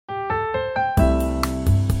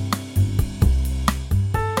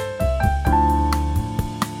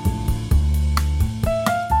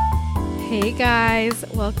Hey guys,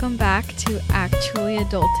 welcome back to Actually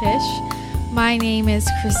Adultish. My name is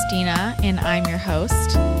Christina and I'm your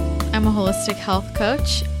host. I'm a holistic health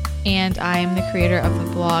coach and I am the creator of the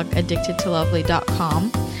blog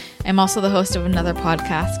addictedtolovely.com. I'm also the host of another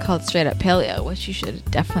podcast called Straight Up Paleo, which you should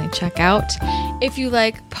definitely check out if you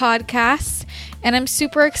like podcasts. And I'm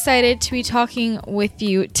super excited to be talking with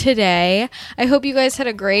you today. I hope you guys had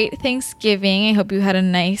a great Thanksgiving. I hope you had a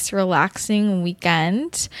nice, relaxing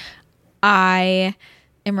weekend. I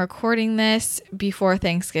am recording this before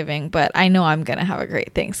Thanksgiving, but I know I'm going to have a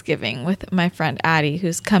great Thanksgiving with my friend Addie,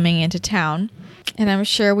 who's coming into town. And I'm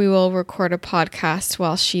sure we will record a podcast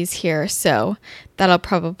while she's here, so that'll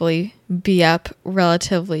probably be up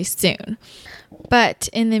relatively soon. But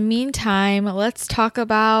in the meantime, let's talk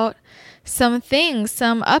about some things,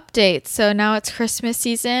 some updates. So now it's Christmas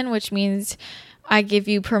season, which means I give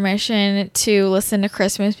you permission to listen to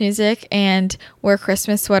Christmas music and wear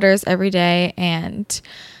Christmas sweaters every day and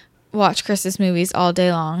watch Christmas movies all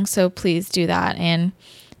day long. So please do that. And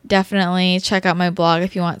definitely check out my blog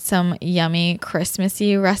if you want some yummy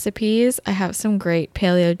Christmassy recipes. I have some great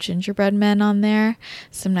paleo gingerbread men on there,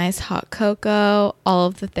 some nice hot cocoa, all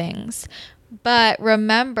of the things. But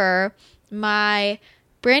remember, my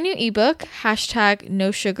brand new ebook,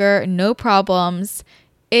 #No Sugar, No Problems,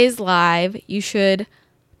 is live. You should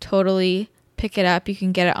totally pick it up. You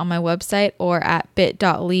can get it on my website or at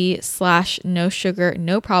bit.ly/no sugar,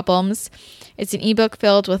 no problems. It's an ebook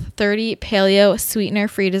filled with 30 paleo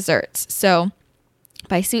sweetener-free desserts. So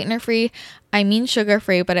by sweetener-free, I mean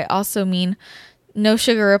sugar-free, but I also mean no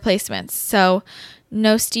sugar replacements. So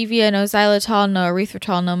no stevia, no xylitol, no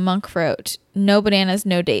erythritol, no monk fruit, no bananas,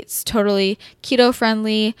 no dates. Totally keto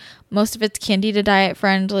friendly. Most of it's Candida diet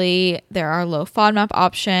friendly. There are low FODMAP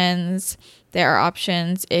options. There are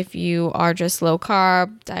options if you are just low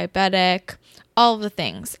carb, diabetic, all of the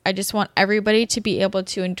things. I just want everybody to be able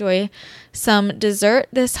to enjoy some dessert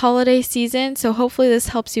this holiday season. So hopefully this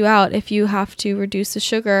helps you out if you have to reduce the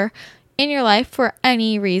sugar in your life for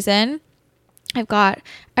any reason. I've got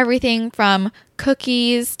everything from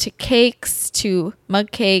cookies to cakes to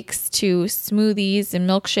mug cakes to smoothies and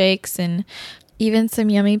milkshakes and even some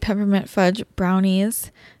yummy peppermint fudge brownies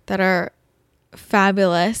that are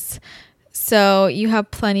fabulous. So you have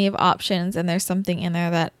plenty of options and there's something in there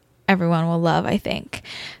that everyone will love, I think.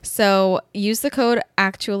 So use the code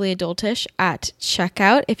ActuallyAdultish at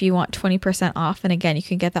checkout if you want 20% off. And again, you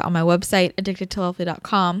can get that on my website,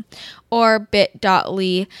 addictedtolovely.com or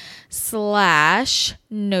bit.ly/no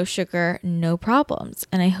sugar, no problems.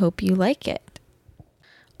 And I hope you like it.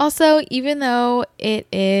 Also, even though it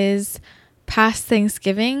is past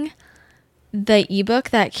Thanksgiving, the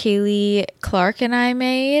ebook that Kaylee Clark and I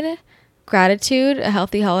made, Gratitude, a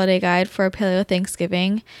healthy holiday guide for a paleo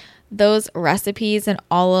Thanksgiving, those recipes and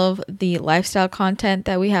all of the lifestyle content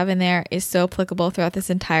that we have in there is so applicable throughout this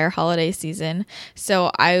entire holiday season. So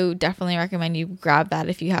I definitely recommend you grab that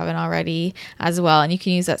if you haven't already as well. And you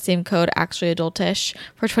can use that same code, ActuallyAdultish,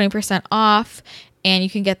 for 20% off. And you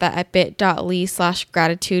can get that at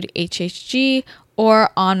bit.ly/gratitudehhg or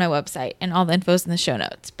on my website. And all the info is in the show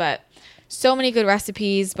notes. But so many good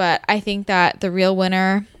recipes. But I think that the real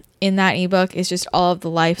winner in that ebook is just all of the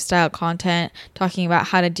lifestyle content talking about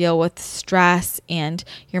how to deal with stress and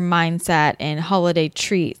your mindset and holiday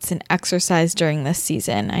treats and exercise during this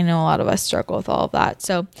season. I know a lot of us struggle with all of that.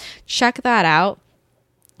 So check that out.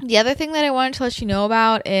 The other thing that I wanted to let you know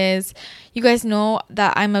about is you guys know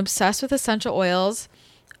that I'm obsessed with essential oils.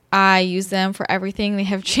 I use them for everything. They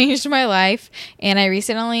have changed my life. And I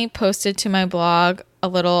recently posted to my blog a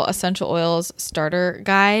little essential oils starter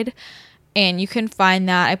guide. And you can find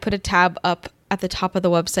that. I put a tab up at the top of the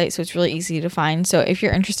website, so it's really easy to find. So if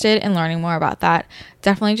you're interested in learning more about that,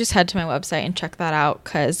 definitely just head to my website and check that out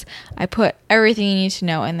because I put everything you need to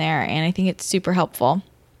know in there, and I think it's super helpful.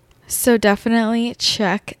 So definitely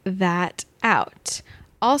check that out.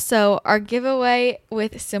 Also, our giveaway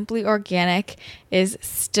with Simply Organic is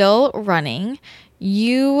still running.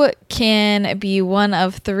 You can be one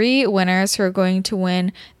of 3 winners who are going to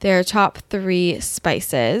win their top 3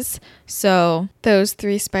 spices. So those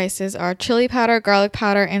 3 spices are chili powder, garlic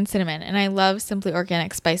powder, and cinnamon. And I love Simply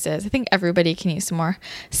Organic spices. I think everybody can use some more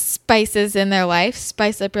spices in their life,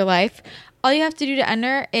 spice up your life. All you have to do to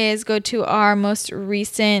enter is go to our most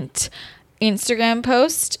recent Instagram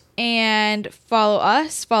post and follow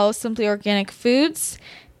us, follow Simply Organic Foods,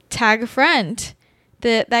 tag a friend.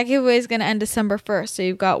 That giveaway is going to end December 1st, so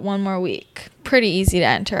you've got one more week. Pretty easy to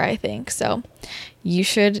enter, I think. So you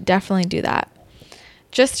should definitely do that.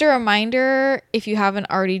 Just a reminder, if you haven't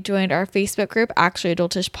already joined our Facebook group, Actually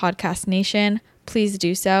Adultish Podcast Nation, please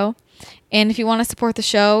do so. And if you want to support the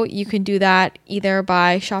show, you can do that either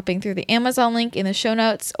by shopping through the Amazon link in the show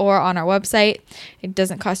notes or on our website. It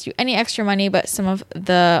doesn't cost you any extra money, but some of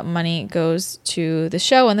the money goes to the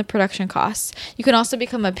show and the production costs. You can also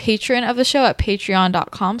become a patron of the show at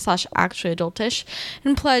patreon.com/actuallyadultish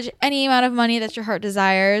and pledge any amount of money that your heart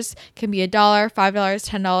desires. It can be $1, $5,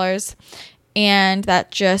 $10, and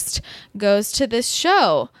that just goes to this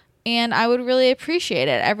show. And I would really appreciate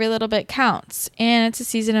it. Every little bit counts. And it's a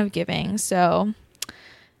season of giving. So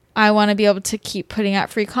I want to be able to keep putting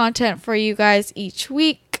out free content for you guys each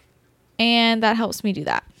week. And that helps me do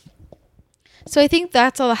that. So I think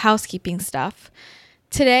that's all the housekeeping stuff.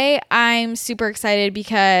 Today I'm super excited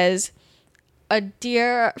because a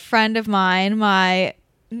dear friend of mine, my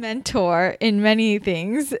mentor in many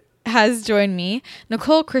things, has joined me,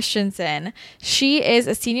 Nicole Christensen. She is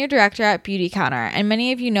a senior director at Beautycounter, and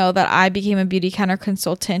many of you know that I became a Beautycounter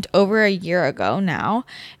consultant over a year ago now,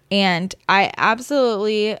 and I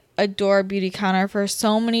absolutely adore Beautycounter for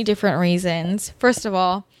so many different reasons. First of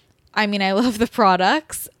all, I love the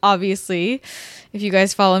products, obviously. If you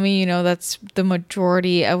guys follow me, you know that's the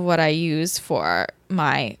majority of what I use for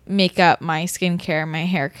my makeup, my skincare, my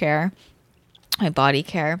hair care, my body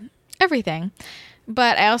care, everything.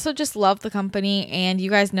 But I also just love the company, and you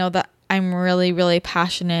guys know that I'm really, really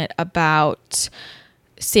passionate about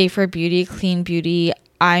safer beauty, clean beauty.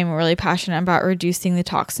 I'm really passionate about reducing the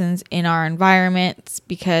toxins in our environments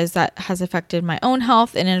because that has affected my own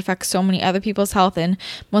health and it affects so many other people's health, and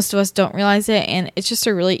most of us don't realize it, and it's just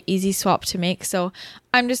a really easy swap to make. So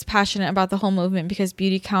I'm just passionate about the whole movement because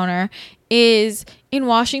Beautycounter is in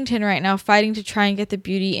Washington right now fighting to try and get the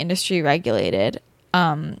beauty industry regulated.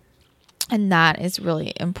 And that is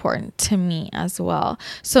really important to me as well.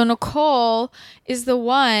 So Nicole is the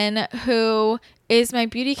one who is my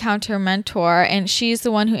Beautycounter mentor, and she's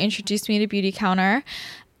the one who introduced me to Beautycounter,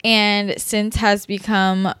 and since has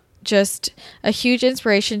become just a huge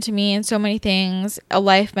inspiration to me in so many things, a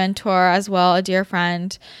life mentor as well, a dear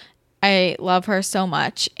friend. I love her so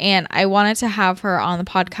much, and I wanted to have her on the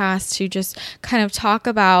podcast to just kind of talk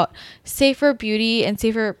about safer beauty and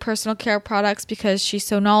safer personal care products because she's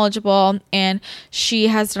so knowledgeable, and she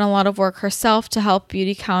has done a lot of work herself to help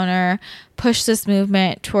Beautycounter push this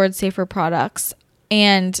movement towards safer products.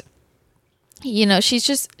 And you know, she's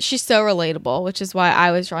so relatable, which is why I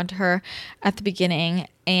was drawn to her at the beginning,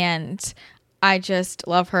 and I just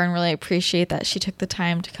love her and really appreciate that she took the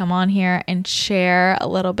time to come on here and share a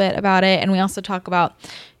little bit about it. And we also talk about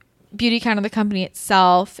Beautycounter, the company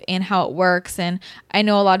itself, and how it works. And I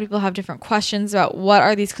know a lot of people have different questions about what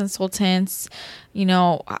are these consultants? You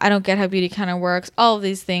know, I don't get how Beautycounter works, all of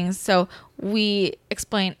these things. So we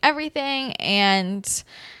explain everything, and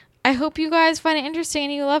I hope you guys find it interesting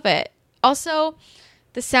and you love it. Also,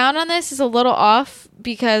 the sound on this is a little off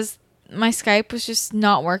because my Skype was just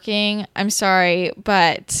not working. I'm sorry,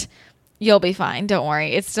 but you'll be fine. Don't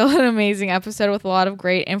worry. It's still an amazing episode with a lot of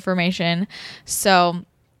great information. So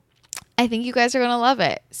I think you guys are going to love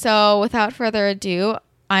it. So without further ado,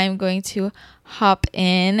 I'm going to hop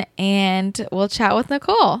in and we'll chat with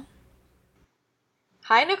Nicole.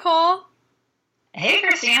 Hi, Nicole. Hey,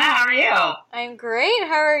 Christina. How are you? I'm great.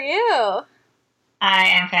 How are you? I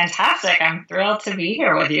am fantastic. I'm thrilled to be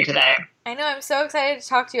here with you today. I know. I'm so excited to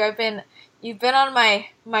talk to you. You've been on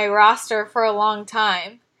my roster for a long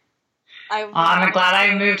time. I'm glad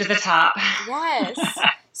I moved to the top. Yes.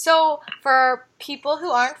 So for people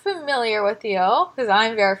who aren't familiar with you, because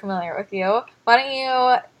I'm very familiar with you, why don't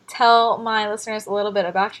you tell my listeners a little bit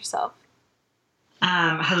about yourself?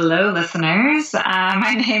 Hello, listeners.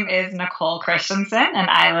 My name is Nicole Christensen, and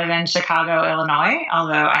I live in Chicago, Illinois,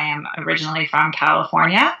 although I am originally from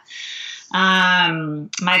California.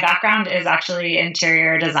 My background is actually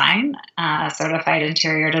interior design, certified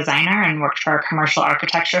interior designer, and worked for a commercial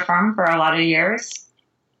architecture firm for a lot of years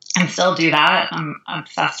and still do that. I'm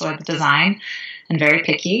obsessed with design and very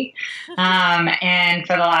picky. And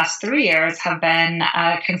for the last 3 years have been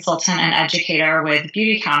a consultant and educator with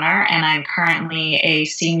Beautycounter, and I'm currently a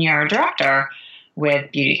senior director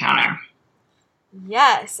with Beautycounter.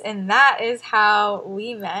 Yes, and that is how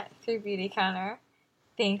we met through Beautycounter.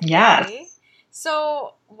 Thank you. Yes.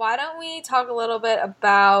 So why don't we talk a little bit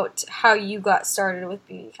about how you got started with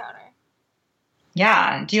Beautycounter?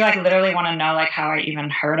 Yeah. Do you literally want to know how I even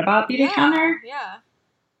heard about Beautycounter?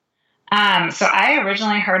 Yeah. So I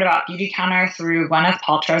originally heard about Beautycounter through Gwyneth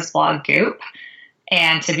Paltrow's blog Goop.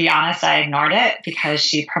 And to be honest, I ignored it because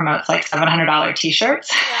she promotes $700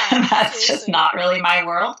 t-shirts. Yeah, and that's seriously. Just not really my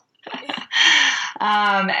world. Yeah.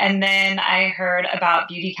 And then I heard about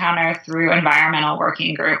Beautycounter through Environmental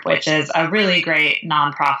Working Group, which is a really great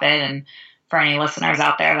nonprofit and for any listeners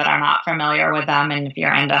out there that are not familiar with them, and if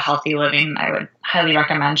you're into healthy living, I would highly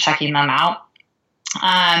recommend checking them out.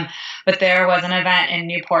 But there was an event in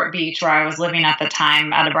Newport Beach where I was living at the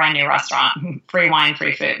time at a brand new restaurant, free wine,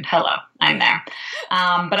 free food. Hello, I'm there.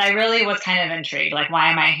 But I really was kind of intrigued. Like,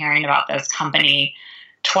 why am I hearing about this company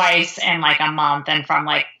twice in like a month and from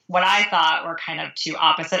like what I thought were kind of two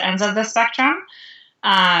opposite ends of the spectrum?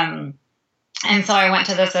 And so I went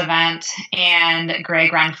to this event, and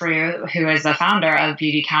Greg Renfrew, who is the founder of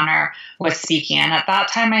Beautycounter, was speaking. And at that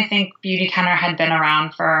time, I think Beautycounter had been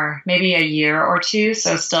around for maybe a year or two,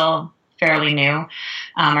 so still fairly new,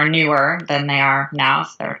 or newer than they are now.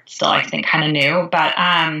 So they're still, I think, kind of new. But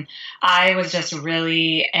I was just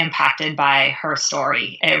really impacted by her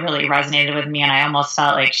story. It really resonated with me, and I almost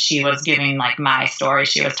felt like she was giving like my story.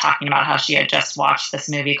 She was talking about how she had just watched this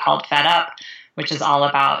movie called Fed Up, which is all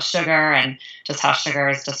about sugar and just how sugar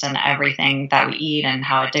is just in everything that we eat and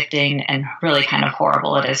how addicting and really kind of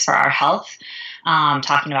horrible it is for our health.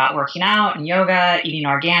 Talking about working out and yoga, eating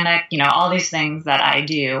organic, all these things that I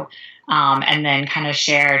do. And then kind of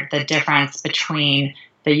shared the difference between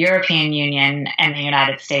the European Union and the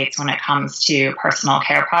United States when it comes to personal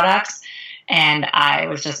care products. And I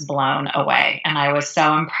was just blown away. And I was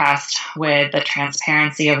so impressed with the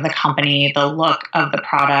transparency of the company, the look of the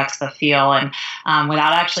products, the feel. And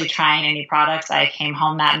without actually trying any products, I came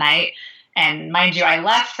home that night. And mind you, I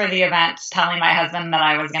left for the event telling my husband that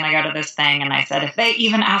I was going to go to this thing. And I said, if they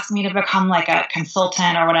even ask me to become like a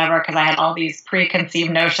consultant or whatever, because I had all these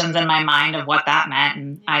preconceived notions in my mind of what that meant.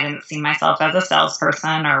 And I didn't see myself as a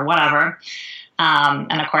salesperson or whatever.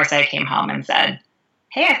 And of course, I came home and said,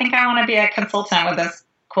 hey, I think I want to be a consultant with this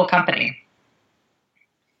cool company.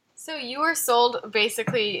 So you were sold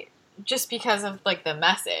basically just because of like the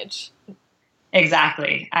message.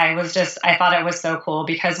 Exactly. I thought it was so cool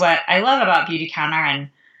because what I love about Beautycounter, and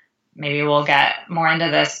maybe we'll get more into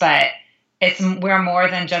this, but we're more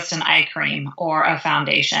than just an eye cream or a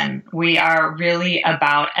foundation. We are really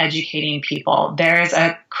about educating people. There's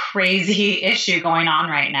a crazy issue going on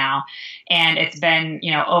right now, and it's been,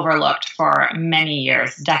 overlooked for many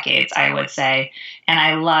years, decades, I would say. And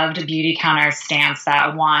I loved Beautycounter's stance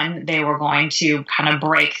that, one, they were going to kind of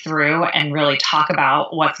break through and really talk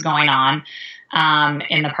about what's going on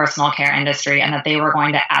in the personal care industry, and that they were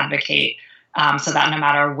going to advocate so that no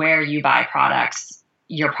matter where you buy products,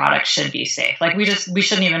 your product should be safe. Like we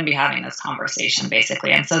shouldn't even be having this conversation,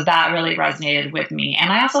 basically. And so that really resonated with me.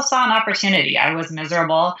 And I also saw an opportunity. I was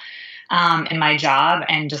miserable in my job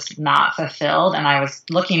and just not fulfilled. And I was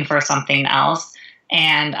looking for something else.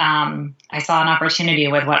 And I saw an opportunity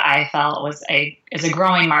with what I felt is a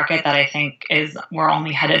growing market that I think we're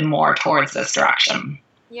only headed more towards this direction.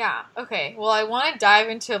 Yeah. Okay. Well, I want to dive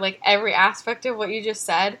into like every aspect of what you just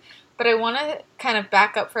said, but I want to kind of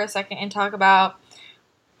back up for a second and talk about,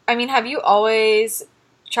 have you always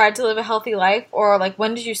tried to live a healthy life, or like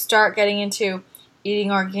when did you start getting into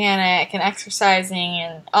eating organic and exercising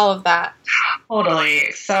and all of that?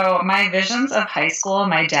 Totally. So my visions of high school,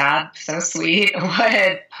 my dad, so sweet,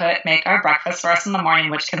 would make our breakfast for us in the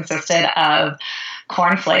morning, which consisted of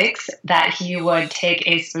corn flakes that he would take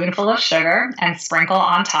a spoonful of sugar and sprinkle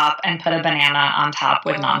on top and put a banana on top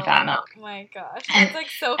with non-fat milk. Oh my gosh. That's like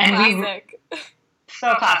so classic.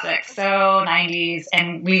 So classic, so 90s,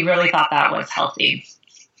 and we really thought that was healthy.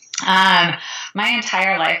 My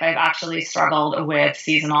entire life, I've actually struggled with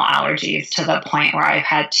seasonal allergies to the point where I've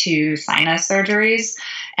had 2 sinus surgeries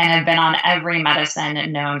and have been on every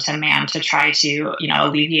medicine known to man to try to,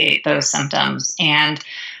 alleviate those symptoms. And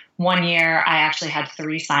one year, I actually had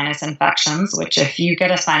 3 sinus infections, which if you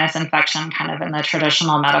get a sinus infection kind of in the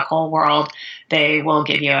traditional medical world, they will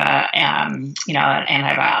give you an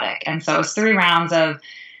antibiotic. And so it was 3 rounds of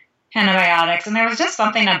antibiotics. And there was just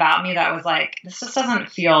something about me that was like, this just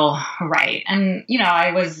doesn't feel right. And,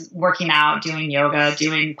 I was working out, doing yoga,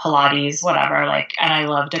 doing Pilates, whatever, and I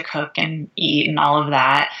love to cook and eat and all of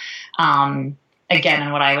that. Again,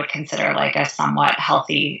 in what I would consider like a somewhat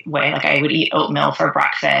healthy way. Like I would eat oatmeal for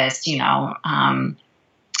breakfast,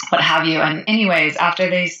 what have you. And anyways, after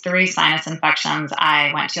these 3 sinus infections,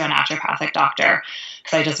 I went to a naturopathic doctor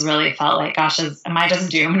because I just really felt like, gosh, am I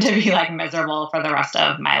just doomed to be like miserable for the rest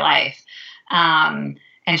of my life? And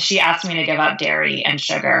she asked me to give up dairy and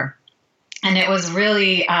sugar. And it was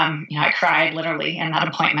really, I cried literally in that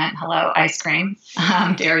appointment. Hello, ice cream,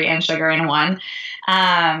 dairy and sugar in one.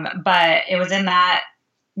 But it was in that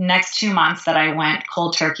next 2 months that I went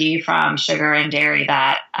cold turkey from sugar and dairy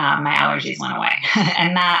that my allergies went away.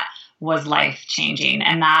 And that was life changing.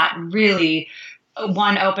 And that really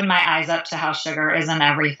one, opened my eyes up to how sugar isn't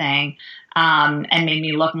everything, and made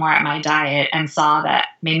me look more at my diet and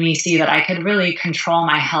made me see that I could really control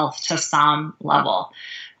my health to some level.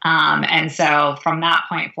 And so from that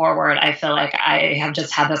point forward, I feel like I have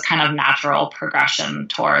just had this kind of natural progression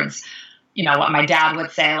towards, what my dad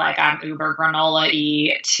would say, like I'm uber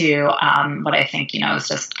granola-y, to what I think, is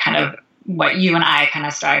just kind of what you and I kind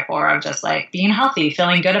of strive for, of just like being healthy,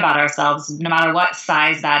 feeling good about ourselves, no matter what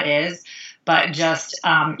size that is, but just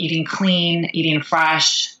eating clean, eating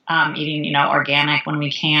fresh, eating, organic when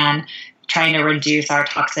we can, trying to reduce our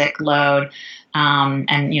toxic load,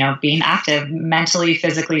 and, being active mentally,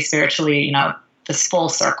 physically, spiritually, this full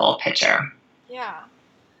circle picture. Yeah.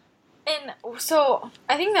 And so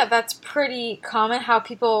I think that's pretty common, how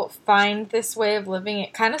people find this way of living.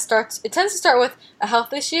 It tends to start with a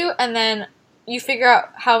health issue, and then you figure out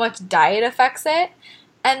how much diet affects it.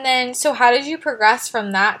 And then, so how did you progress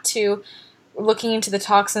from that to looking into the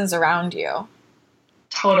toxins around you?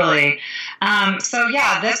 Totally. So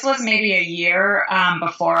yeah, this was maybe a year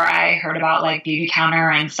before I heard about like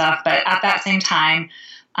Beautycounter and stuff. But at that same time,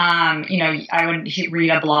 I would read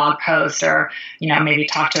a blog post or, maybe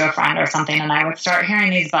talk to a friend or something, and I would start hearing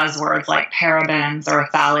these buzzwords like parabens or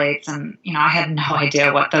phthalates. And, I had no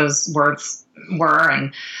idea what those words were.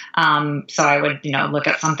 And so I would, look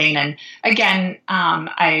at something. And again,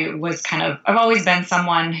 I've always been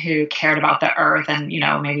someone who cared about the earth and,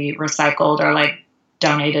 maybe recycled or like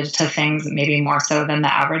donated to things maybe more so than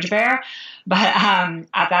the average bear. But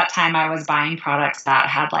at that time, I was buying products that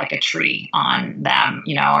had like a tree on them,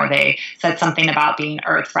 or they said something about being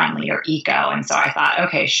earth friendly or eco. And so I thought,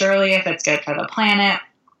 okay, surely if it's good for the planet,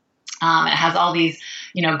 it has all these,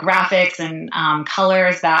 graphics and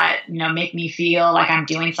colors that, make me feel like I'm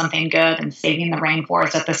doing something good and saving the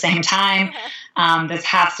rainforest at the same time. This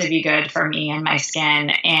has to be good for me and my skin.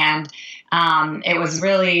 And it was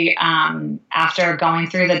really after going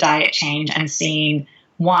through the diet change and seeing,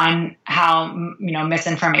 one, how,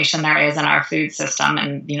 misinformation there is in our food system,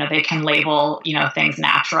 and, they can label, things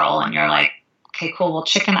natural, and you're like, okay, cool. Well,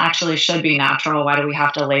 chicken actually should be natural. Why do we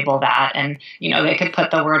have to label that? And, they could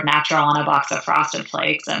put the word natural on a box of Frosted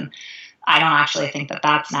Flakes, and I don't actually think that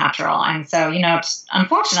that's natural. And so,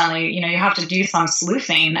 unfortunately, you have to do some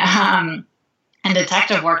sleuthing and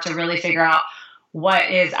detective work to really figure out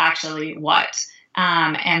what is actually what.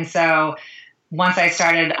 And so once I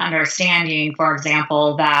started understanding, for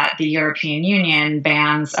example, that the European Union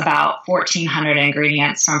bans about 1,400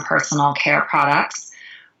 ingredients from personal care products,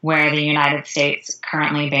 where the United States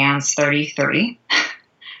currently bans 33,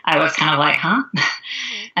 I was kind of like, huh?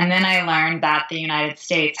 And then I learned that the United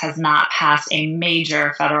States has not passed a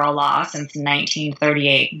major federal law since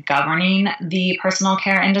 1938 governing the personal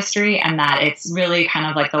care industry, and that it's really kind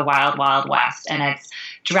of like the wild, wild west. And it's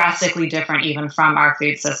drastically different even from our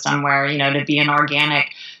food system, where, to be an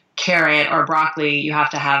organic carrot or broccoli, you have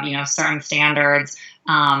to have, certain standards,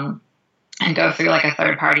 and go through like a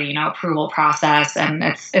third party, approval process. And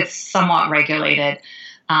it's somewhat regulated.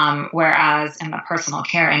 Whereas in the personal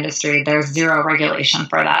care industry, there's zero regulation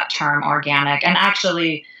for that term organic. And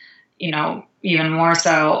actually, even more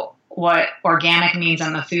so, what organic means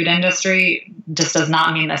in the food industry just does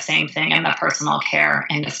not mean the same thing in the personal care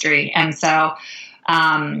industry. And so,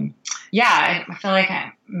 I feel like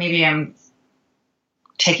maybe I'm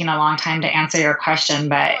taking a long time to answer your question,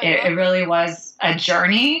 but it really was a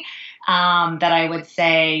journey that I would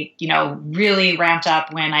say, really ramped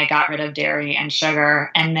up when I got rid of dairy and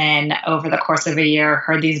sugar. And then over the course of a year,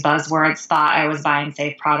 heard these buzzwords, thought I was buying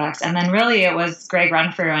safe products. And then really it was Greg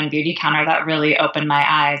Renfrew and Beautycounter that really opened my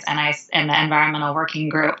eyes, and the Environmental Working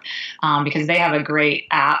Group, because they have a great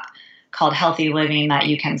app called Healthy Living that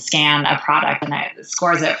you can scan a product, and it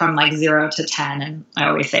scores it from like 0 to 10. And I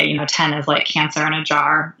always say, 10 is like cancer in a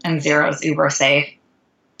jar and 0 is uber safe.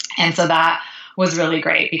 And so that was really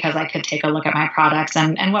great because I could take a look at my products.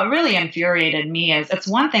 And what really infuriated me is, it's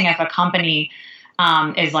one thing if a company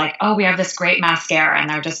is like, oh, we have this great mascara, and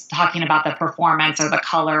they're just talking about the performance or the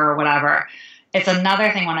color or whatever. It's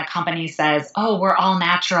another thing when a company says, oh, we're all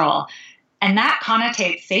natural. And that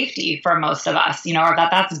connotates safety for most of us, or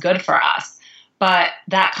that's good for us. But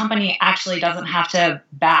that company actually doesn't have to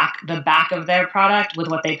back the back of their product with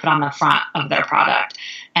what they put on the front of their product.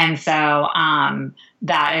 And so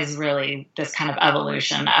that is really this kind of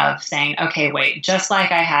evolution of saying, okay, wait, just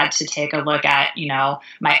like I had to take a look at,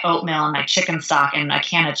 my oatmeal and my chicken stock and a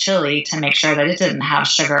can of chili to make sure that it didn't have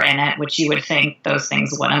sugar in it, which you would think those things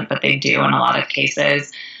wouldn't, but they do in a lot of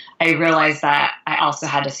cases. I realized that I also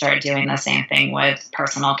had to start doing the same thing with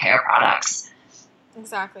personal care products.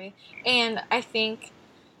 Exactly. And I think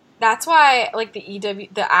That's why, like,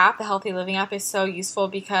 the app, the Healthy Living app, is so useful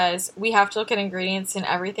because we have to look at ingredients and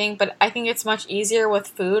everything, but I think it's much easier with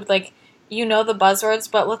food. Like, you know the buzzwords,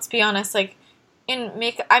 but let's be honest, like, in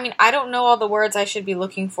makeup, I mean, I don't know all the words I should be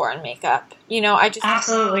looking for in makeup. I just...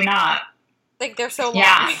 Absolutely not. Like, they're so long.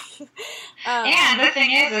 Yeah. And the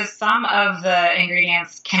thing is some of the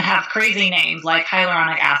ingredients can have crazy names, like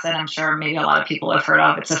hyaluronic acid. I'm sure maybe a lot of people have heard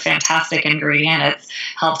of. It's a fantastic ingredient. It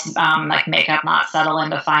helps like makeup not settle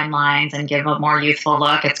into fine lines and give a more youthful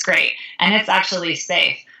look. It's great. And it's actually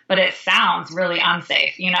safe, but it sounds really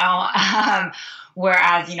unsafe,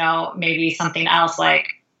 whereas, maybe something else like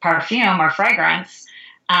perfume or fragrance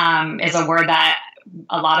is a word that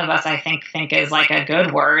a lot of us, I think is like a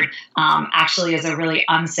good word, actually is a really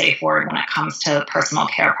unsafe word when it comes to personal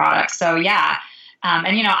care products. So yeah.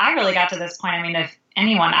 And I really got to this point. I mean, if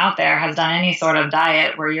anyone out there has done any sort of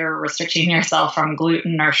diet where you're restricting yourself from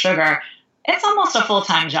gluten or sugar, it's almost a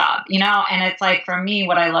full-time job, and it's like, for me,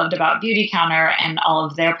 what I loved about Beautycounter and all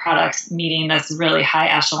of their products meeting this really high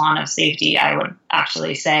echelon of safety, I would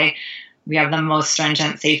actually say we have the most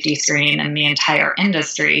stringent safety screen in the entire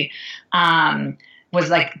industry. Was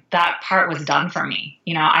like that part was done for me.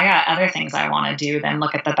 I got other things I want to do than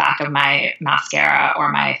look at the back of my mascara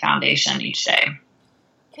or my foundation each day.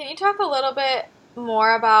 Can you talk a little bit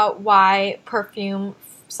more about why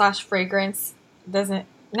perfume/fragrance doesn't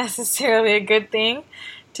necessarily a good thing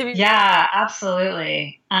to be? Yeah,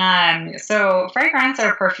 absolutely. So fragrance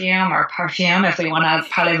or perfume, if we want to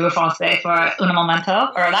parlez-vous français for un momento,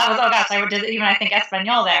 or that was, oh gosh, I did even, I think,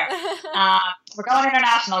 Espanol there. We're going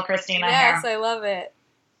international, Christina. Yes, here. I love it.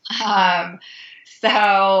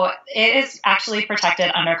 So it is actually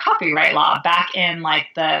protected under copyright law back in like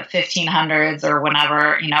the 1500s or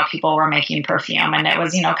whenever, people were making perfume, and it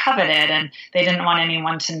was, coveted, and they didn't want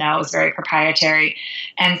anyone to know. It was very proprietary.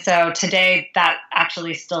 And so today that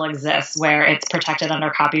actually still exists where it's protected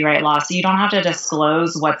under copyright law. So you don't have to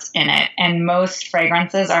disclose what's in it. And most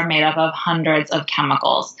fragrances are made up of hundreds of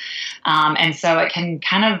chemicals. And so it can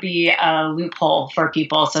kind of be a loophole for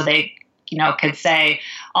people. So they could say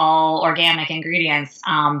all organic ingredients,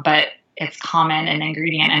 but it's common in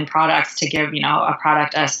ingredient and products to give, a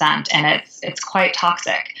product a scent, and it's quite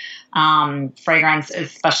toxic. Fragrance,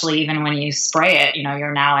 especially even when you spray it,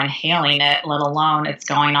 you're now inhaling it, let alone it's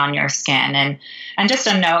going on your skin. And just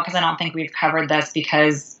a note, because I don't think we've covered this,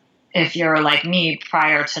 because if you're like me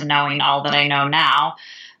prior to knowing all that I know now,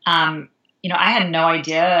 I had no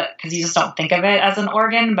idea, because you just don't think of it as an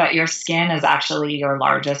organ, but your skin is actually your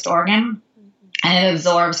largest organ. And it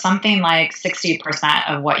absorbs something like 60%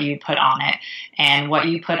 of what you put on it. And what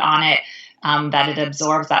you put on it, that it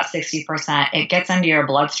absorbs that 60%, it gets into your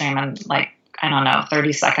bloodstream in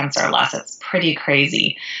 30 seconds or less. It's pretty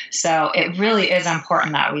crazy. So it really is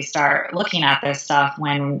important that we start looking at this stuff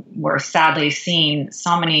when we're sadly seeing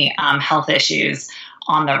so many health issues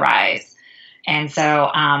on the rise. And so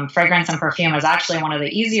fragrance and perfume is actually one of the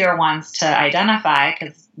easier ones to identify,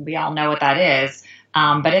 because we all know what that is.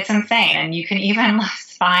 But it's insane. And you can even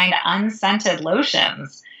find unscented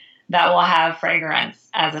lotions that will have fragrance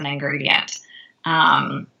as an ingredient,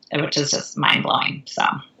 which is just mind-blowing. So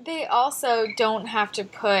they also don't have to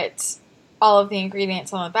put all of the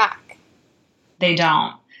ingredients on the back. They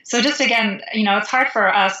don't. So just again, it's hard for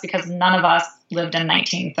us because none of us lived in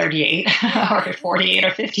 1938 or 48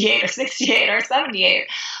 or 58 or 68 or 78.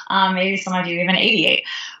 Maybe some of you even 88.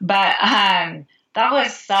 But that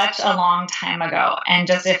was such a long time ago. And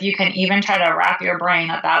just if you can even try to wrap your brain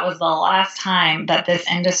that was the last time that this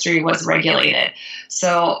industry was regulated.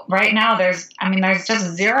 So right now there's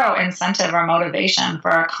just zero incentive or motivation for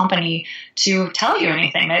a company to tell you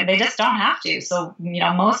anything. They just don't have to. So,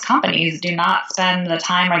 most companies do not spend the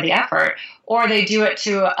time or the effort, or they do it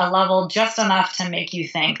to a level just enough to make you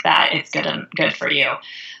think that it's good for you.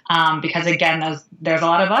 Because again, there's a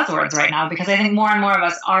lot of buzzwords right now, because I think more and more of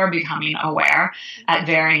us are becoming aware at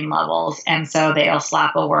varying levels. And so they'll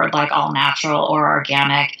slap a word like all natural or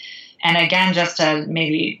organic. And again, just to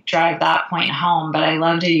maybe drive that point home, but I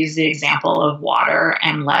love to use the example of water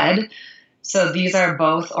and lead. So these are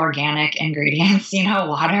both organic ingredients,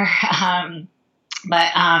 water,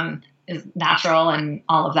 but is natural and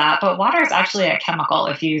all of that. But water is actually a chemical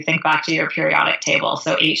if you think back to your periodic table.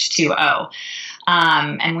 So H2O.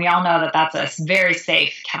 And we all know that that's a very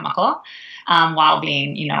safe chemical, while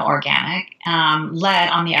being, organic. Lead,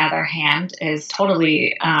 on the other hand, is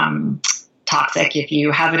totally toxic. If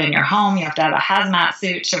you have it in your home, you have to have a hazmat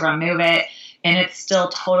suit to remove it. And it's still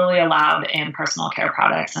totally allowed in personal care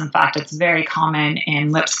products. In fact, it's very common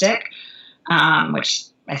in lipstick, which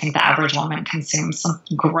I think the average woman consumes some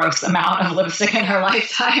gross amount of lipstick in her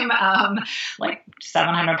lifetime, like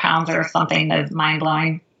 700 pounds or something is mind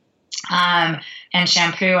blowing. And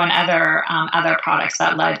shampoo and other products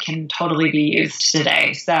that lead can totally be used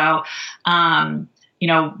today. So,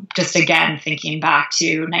 just again, thinking back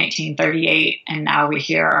to 1938 and now we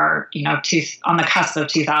here are, on the cusp of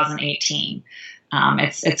 2018.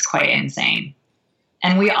 It's quite insane.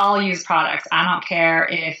 And we all use products. I don't care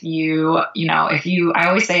if I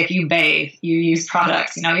always say if you bathe, you use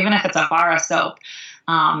products, even if it's a bar of soap.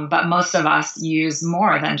 But most of us use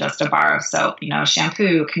more than just a bar of soap,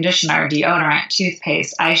 shampoo, conditioner, deodorant,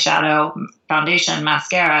 toothpaste, eyeshadow, foundation,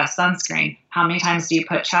 mascara, sunscreen. How many times do you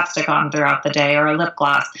put chapstick on throughout the day or a lip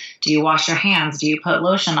gloss? Do you wash your hands? Do you put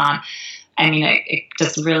lotion on? I mean, it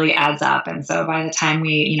just really adds up. And so by the time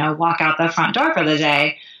we, walk out the front door for the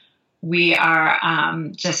day, we are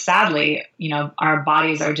just sadly, our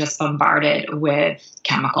bodies are just bombarded with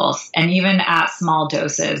chemicals. And even at small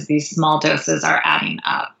doses, these small doses are adding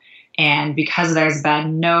up. And because there's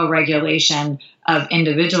been no regulation of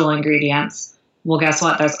individual ingredients, well, guess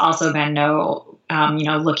what? There's also been no,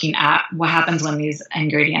 looking at what happens when these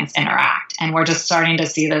ingredients interact. And we're just starting to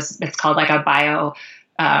see this. It's called like a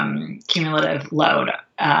cumulative load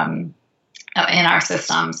in our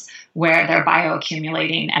systems, where they're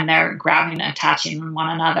bioaccumulating and they're grabbing and attaching one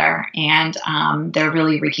another. And they're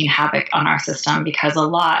really wreaking havoc on our system because a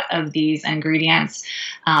lot of these ingredients,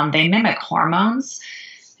 they mimic hormones.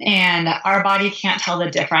 And our body can't tell the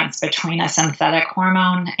difference between a synthetic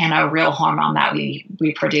hormone and a real hormone that we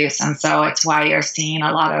produce. And so it's why you're seeing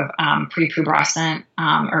a lot of prepubescent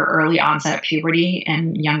or early onset puberty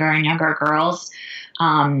in younger and younger girls,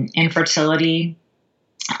 infertility,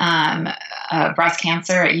 breast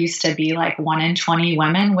cancer. It used to be like 1 in 20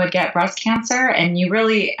 women would get breast cancer, and you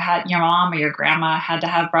really had your mom or your grandma had to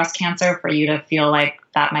have breast cancer for you to feel like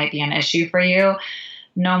that might be an issue for you.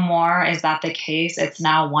 No more is that the case. It's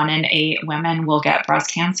now 1 in 8 women will get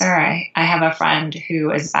breast cancer. I have a friend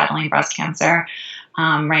who is battling breast cancer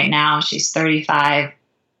right now. She's 35.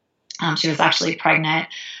 She was actually pregnant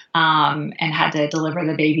and had to deliver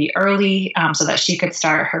the baby early so that she could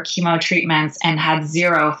start her chemo treatments and had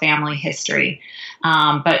zero family history.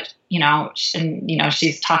 But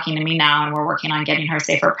she's talking to me now and we're working on getting her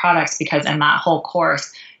safer products because in that whole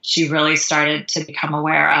course, she really started to become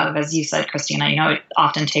aware of, as you said, Christina, it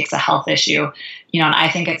often takes a health issue, and I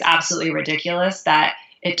think it's absolutely ridiculous that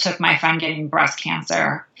it took my friend getting breast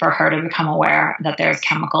cancer for her to become aware that there's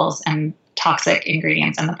chemicals and toxic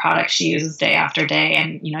ingredients in the products she uses day after day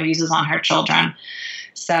and, uses on her children.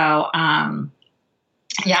 So, sorry,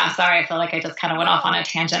 I feel like I just kind of went off on a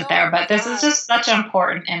tangent there, but this is just such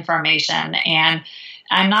important information. And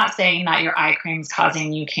I'm not saying that your eye cream is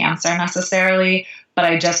causing you cancer necessarily, but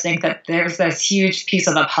I just think that there's this huge piece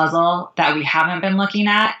of the puzzle that we haven't been looking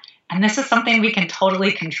at. And this is something we can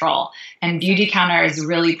totally control. And Beautycounter is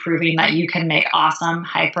really proving that you can make awesome,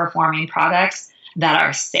 high-performing products that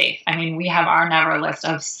are safe. I mean, we have our Never list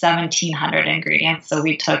of 1,700 ingredients. So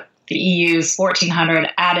we took the EU's 1,400,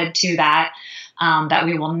 added to that, that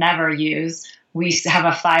we will never use. We have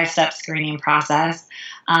a 5-step screening process.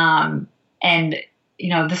 And,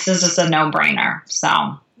 this is just a no-brainer. So.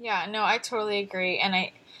 Yeah, no, I totally agree. And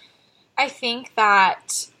I think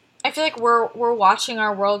that I feel like we're watching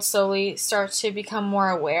our world slowly start to become more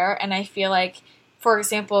aware. And I feel like, for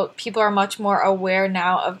example, people are much more aware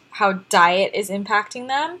now of how diet is impacting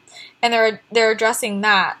them, and they're addressing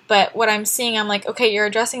that. But what I'm seeing, I'm like, okay, you're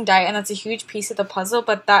addressing diet, and that's a huge piece of the puzzle,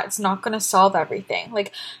 but that's not going to solve everything.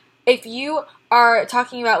 Like, if you are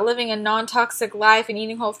talking about living a non-toxic life and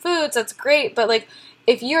eating whole foods, that's great. But like,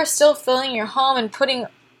 if you're still filling your home and putting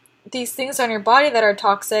these things on your body that are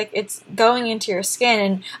toxic, it's going into your skin.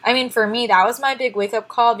 And I mean, for me, that was my big wake-up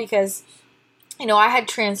call because I had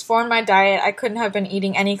transformed my diet. I couldn't have been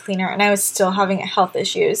eating any cleaner, and I was still having health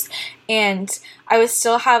issues. And I was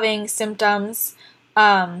still having symptoms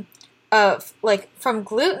of from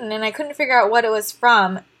gluten, and I couldn't figure out what it was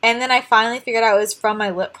from. And then I finally figured out it was from my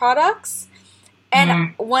lip products.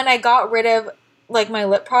 And when I got rid of my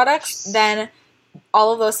lip products, then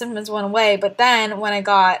all of those symptoms went away. But then when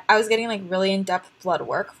I was getting really in-depth blood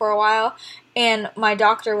work for a while, and my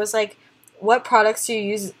doctor was like, what products do you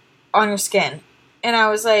use on your skin? And I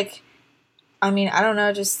was like, I mean, I don't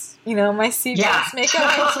know, just, my CVS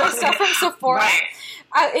makeup, my stuff from Sephora.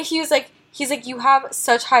 Right. He's like, you have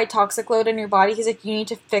such high toxic load in your body. He's like, you need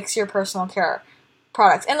to fix your personal care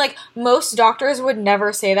products. And most doctors would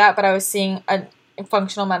never say that, but I was seeing a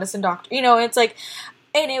functional medicine doctor. It's like,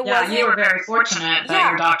 And it wasn't... you were very fortunate that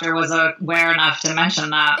your doctor was aware enough to mention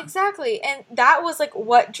that. Exactly. And that was, like,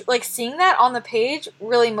 what... Like, seeing that on the page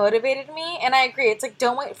really motivated me. And I agree. It's like,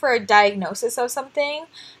 don't wait for a diagnosis of something.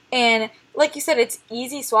 And, like you said, it's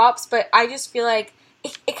easy swaps. But I just feel like...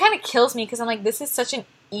 It kind of kills me because I'm like, this is such an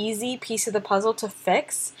easy piece of the puzzle to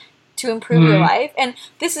fix, to improve your life. And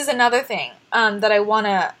this is another thing that I want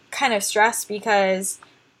to kind of stress because...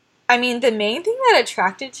 I mean, the main thing that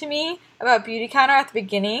attracted to me about Beautycounter at the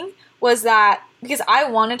beginning was that, because I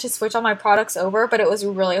wanted to switch all my products over, but it was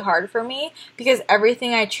really hard for me because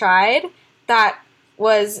everything I tried that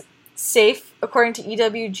was safe according to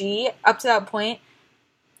EWG up to that point,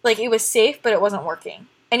 like, it was safe, but it wasn't working.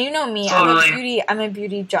 And you know me, totally. I'm a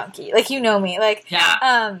beauty junkie. Like, you know me. Like,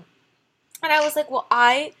 and I was like, well,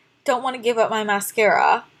 I don't want to give up my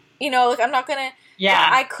mascara. You know, like, I'm not going to...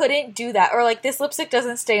 Yeah. I couldn't do that. Or, like, this lipstick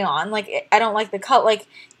doesn't stay on. Like, I don't like the color. Like,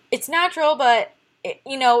 it's natural, but,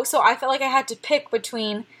 you know, so I felt like I had to pick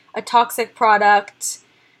between a toxic product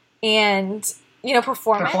and, you know,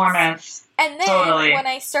 performance. And then when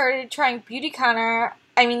I started trying Beautycounter,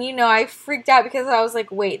 I mean, you know, I freaked out because I was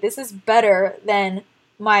like, wait, this is better than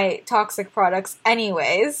my toxic products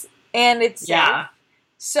anyways. And it's safe.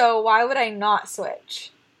 So why would I not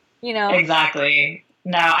switch? You know? Exactly.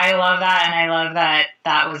 No, I love that, and I love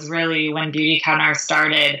that was really when Beautycounter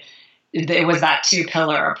started. It was that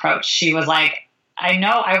 2-pillar approach. She was like, I know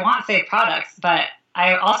I want safe products, but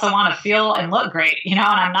I also want to feel and look great, you know,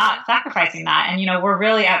 and I'm not sacrificing that. And, you know, we're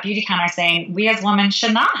really at Beautycounter saying we as women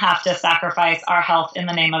should not have to sacrifice our health in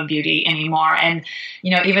the name of beauty anymore. And,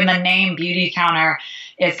 you know, even the name Beautycounter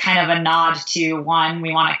is kind of a nod to, one,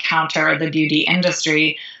 we want to counter the beauty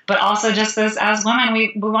industry, but also just this, as women,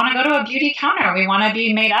 we want to go to a beauty counter. We want to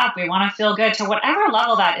be made up. We want to feel good to whatever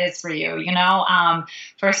level that is for you. You know,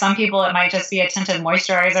 for some people, it might just be a tinted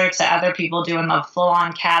moisturizer, to other people doing the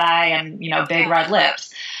full-on cat eye and, you know, big red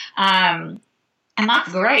lips. And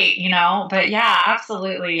that's great, you know, but yeah,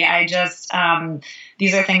 absolutely. I just,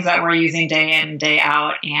 these are things that we're using day in, day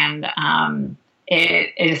out. And,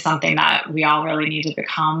 it is something that we all really need to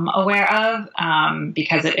become aware of,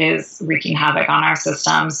 because it is wreaking havoc on our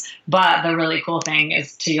systems. But the really cool thing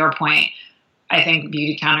is, to your point, I think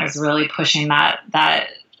Beautycounter is really pushing that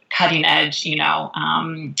cutting edge, you know,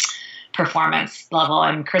 performance level.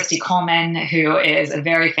 And Christy Coleman, who is a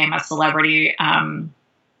very famous celebrity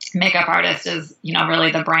makeup artist, is, you know,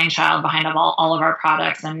 really the brainchild behind all of our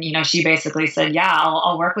products. And, you know, she basically said, yeah,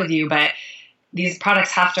 I'll work with you, but these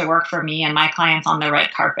products have to work for me and my clients on the red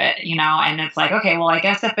carpet, you know? And it's like, okay, well, I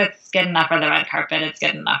guess if it's good enough for the red carpet, it's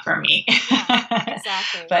good enough for me. Yeah,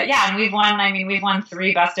 exactly. But yeah, and we've won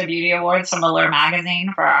 3 Best of Beauty awards from Allure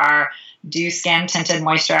magazine for our Dew Skin Tinted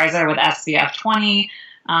Moisturizer with SPF 20,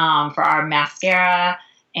 for our mascara,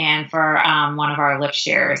 and for one of our lip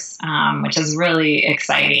sheers, which is really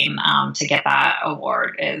exciting. To get that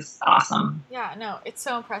award is awesome. Yeah, no, it's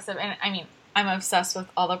so impressive. And I mean, I'm obsessed with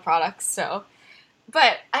all the products, so...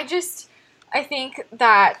 But I think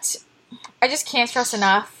that I just can't stress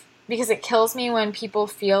enough, because it kills me when people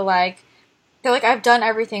feel like, they're like, I've done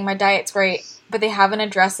everything, my diet's great, but they haven't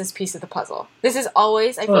addressed this piece of the puzzle. This is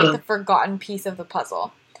always, I feel like, the forgotten piece of the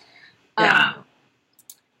puzzle. Yeah.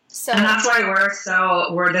 So, and that's why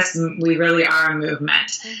we really are a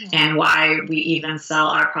movement, and why we even sell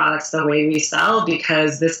our products the way we sell,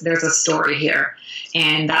 because there's a story here,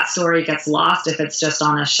 and that story gets lost if it's just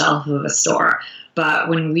on a shelf of a store. But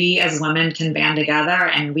when we as women can band together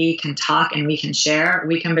and we can talk and we can share,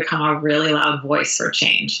 we can become a really loud voice for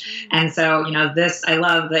change. And so, you know, I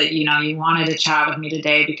love that, you know, you wanted to chat with me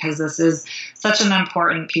today, because this is such an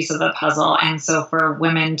important piece of the puzzle. And so for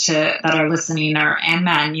women that are listening, and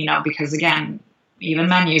men, you know, because again, even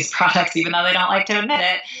men use products, even though they don't like to admit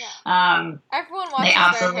it. Yeah. Everyone washes they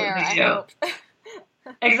absolutely their hair, do. I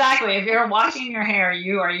hope. Exactly. If you're washing your hair,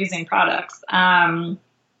 you are using products.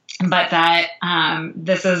 But that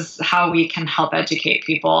this is how we can help educate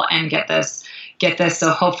people and get this.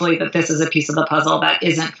 So hopefully that this is a piece of the puzzle that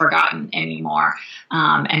isn't forgotten anymore,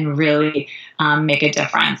 and really make a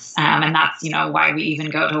difference. And that's, you know, why we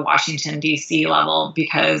even go to Washington, D.C. level,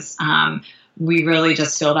 because we really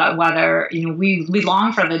just feel that whether, you know, we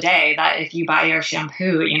long for the day that if you buy your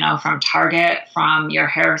shampoo, you know, from Target, from your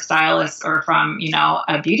hairstylist, or from, you know,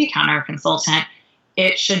 a Beautycounter consultant,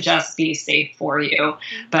 it should just be safe for you.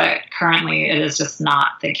 But currently it is just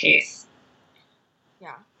not the case.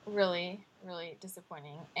 Yeah, really, really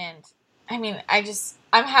disappointing. And I mean,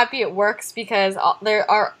 I'm happy it works, because there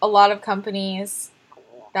are a lot of companies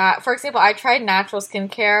that, for example, I tried natural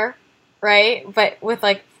skincare, right? But with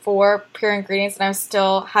like 4 pure ingredients, and I was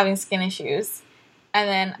still having skin issues. And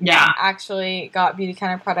then Yeah. I actually got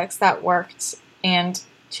Beautycounter products that worked and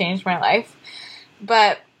changed my life.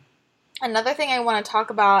 But another thing I want to talk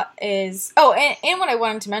about is, and what I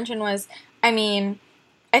wanted to mention was, I mean,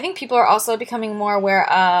 I think people are also becoming more aware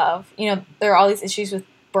of, there are all these issues with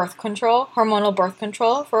birth control, hormonal birth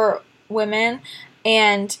control for women,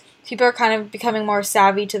 and people are kind of becoming more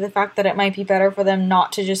savvy to the fact that it might be better for them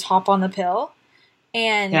not to just hop on the pill.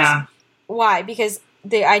 And why? Because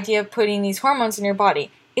the idea of putting these hormones in your body,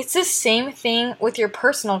 it's the same thing with your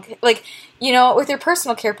personal, with your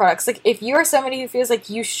personal care products. Like, if you are somebody who feels like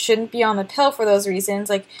you shouldn't be on the pill for those reasons,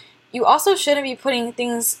 like, you also shouldn't be putting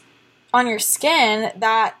things on your skin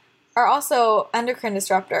that are also endocrine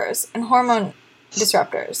disruptors and hormone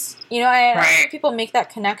disruptors. I think people make that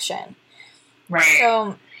connection. Right.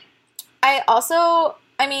 So,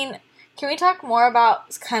 can we talk more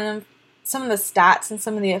about kind of some of the stats and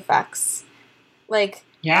some of the effects? Like,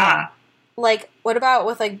 what about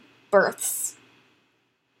with, like, births?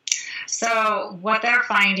 So what they're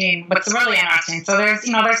finding, what's really interesting, so there's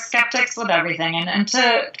skeptics with everything, and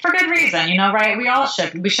for good reason, right?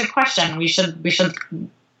 We should question, we should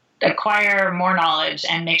acquire more knowledge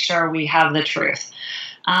and make sure we have the truth.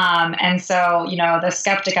 And so, the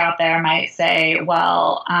skeptic out there might say,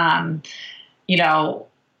 well, how do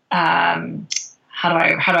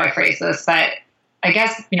I phrase this? But I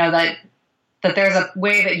guess, that there's a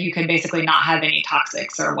way that you can basically not have any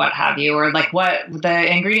toxics or what have you, or like what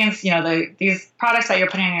the ingredients, these products that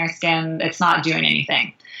you're putting in your skin, it's not doing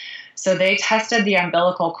anything. So they tested the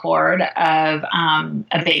umbilical cord of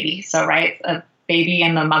a baby. So, right, a baby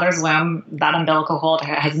in the mother's womb, that umbilical cord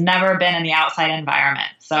has never been in the outside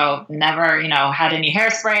environment. So never, had any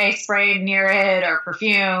hairspray sprayed near it or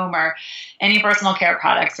perfume or any personal care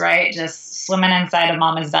products, right? Just swimming inside of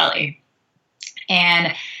mama's belly.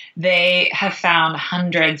 And they have found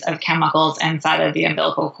hundreds of chemicals inside of the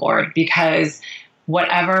umbilical cord because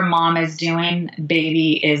whatever mom is doing,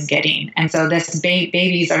 baby is getting. And so this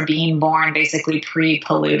babies are being born basically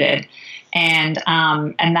pre-polluted. And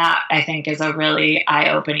that, I think, is a really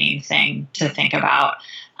eye-opening thing to think about.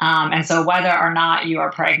 And so whether or not you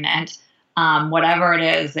are pregnant, whatever it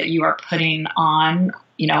is that you are putting on,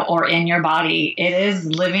 or in your body, it is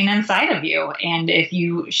living inside of you. And if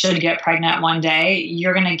you should get pregnant one day,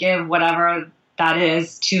 you're going to give whatever that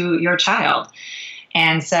is to your child.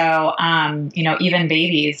 And so, even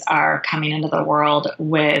babies are coming into the world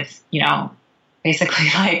with, basically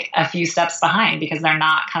like a few steps behind because they're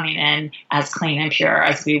not coming in as clean and pure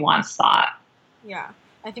as we once thought. Yeah,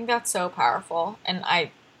 I think that's so powerful. And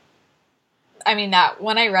I mean, that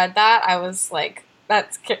when I read that, I was like,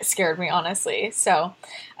 that scared me, honestly. So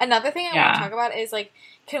another thing I want to talk about is, like,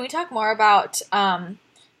 can we talk more about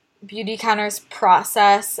Beautycounter's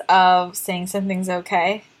process of saying something's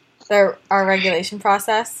okay? Our regulation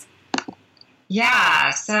process?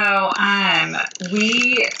 Yeah. So I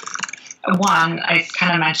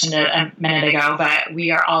kind of mentioned it a minute ago, but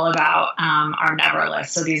we are all about our never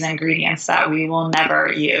list. So these ingredients that we will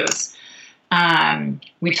never use.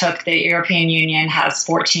 We took the European Union has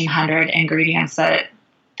 1,400 ingredients that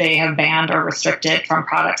they have banned or restricted from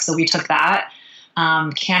products. So we took that.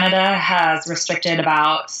 Canada has restricted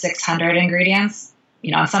about 600 ingredients,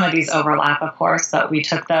 and some of these overlap, of course, but we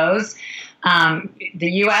took those. The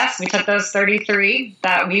U.S., we took those 33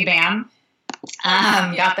 that we ban.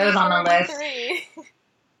 Got those on the list.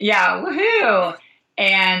 Yeah, woohoo!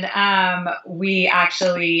 And we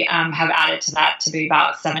actually have added to that to be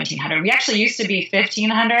about 1,700. We actually used to be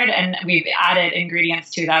 1,500, and we've added ingredients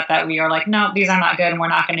to that we are like, no, these are not good, and we're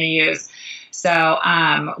not going to use. So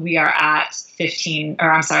we are at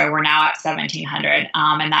we're now at 1,700,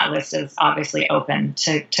 and that list is obviously open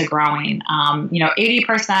to growing.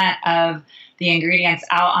 80% of the ingredients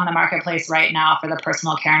out on the marketplace right now for the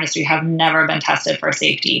personal care industry have never been tested for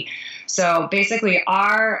safety. So basically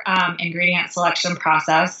our ingredient selection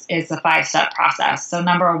process is a 5-step process. So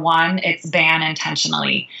number one, it's ban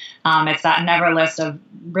intentionally. It's that never list of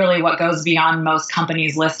really what goes beyond most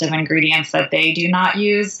companies' list of ingredients that they do not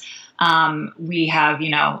use. We have,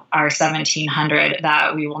 our 1,700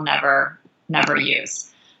 that we will never use.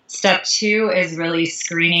 Step 2 is really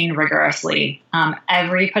screening rigorously.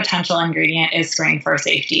 Every potential ingredient is screened for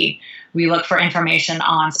safety. We look for information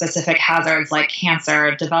on specific hazards like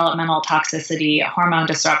cancer, developmental toxicity, hormone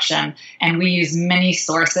disruption, and we use many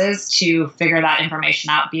sources to figure that information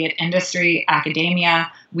out, be it industry,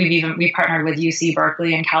 academia. We partnered with UC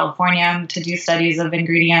Berkeley in California to do studies of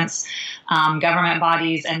ingredients, government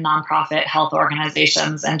bodies and nonprofit health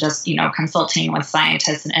organizations, and just, consulting with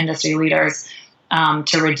scientists and industry leaders.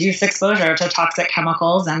 to reduce exposure to toxic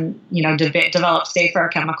chemicals and, develop safer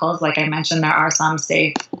chemicals. Like I mentioned, there are some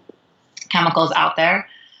safe chemicals out there.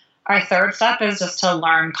 Our third step is just to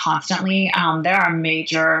learn constantly. There are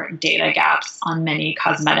major data gaps on many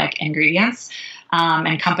cosmetic ingredients,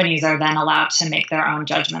 and companies are then allowed to make their own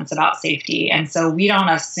judgments about safety. And so we don't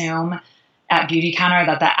assume at Beautycounter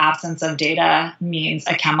that the absence of data means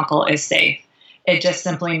a chemical is safe. It just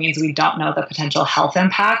simply means we don't know the potential health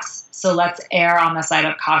impacts. So let's err on the side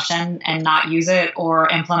of caution and not use it or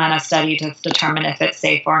implement a study to determine if it's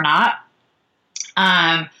safe or not.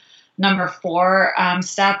 Number 4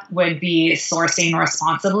 step would be sourcing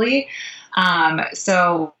responsibly.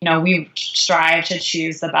 So we strive to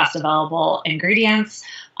choose the best available ingredients.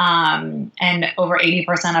 And over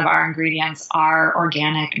 80% of our ingredients are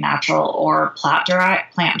organic, natural, or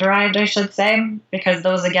plant-derived, I should say, because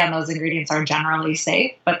those ingredients are generally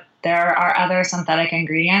safe, but there are other synthetic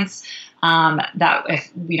ingredients that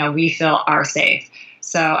we feel are safe.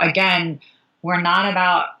 So again, we're not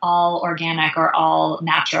about all organic or all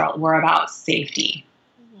natural. We're about safety.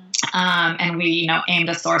 Mm-hmm. And we, aim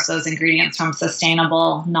to source those ingredients from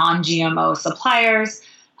sustainable, non-GMO suppliers,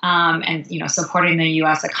 and, supporting the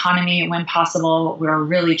U.S. economy when possible. We're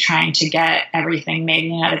really trying to get everything made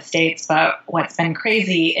in the United States. But what's been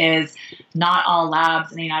crazy is not all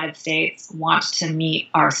labs in the United States want to meet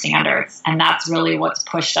our standards. And that's really what's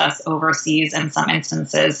pushed us overseas in some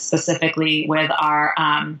instances, specifically with our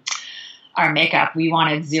makeup. We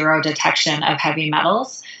wanted zero detection of heavy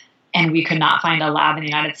metals, and we could not find a lab in the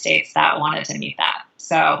United States that wanted to meet that.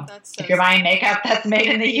 So if you're buying makeup that's made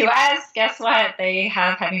in the U.S., guess what? They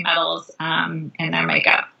have heavy metals in their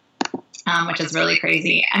makeup, which is really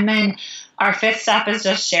crazy. And then our 5th step is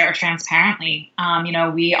just share transparently.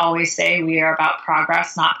 We always say we are about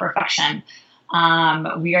progress, not perfection.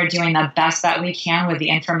 We are doing the best that we can with the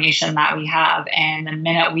information that we have. And the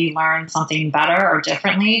minute we learn something better or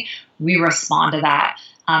differently, we respond to that.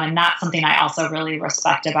 And that's something I also really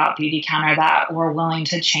respect about Beautycounter, that we're willing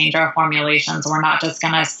to change our formulations. We're not just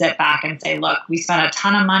going to sit back and say, look, we spent a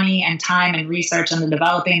ton of money and time and research into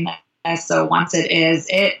developing this, so once it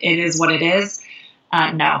is what it is.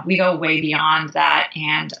 No, we go way beyond that.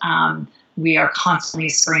 And we are constantly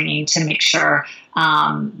screening to make sure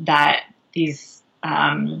that these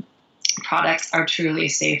products are truly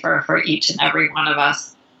safer for each and every one of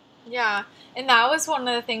us. Yeah. And that was one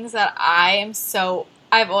of the things that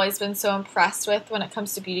I've always been so impressed with when it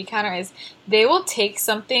comes to Beautycounter is they will take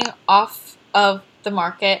something off of the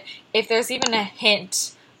market if there's even a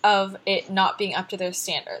hint of it not being up to their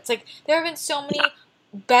standards. Like, there have been so many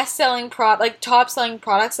best-selling top-selling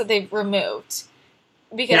products that they've removed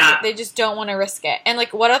because they just don't want to risk it. And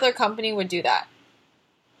what other company would do that?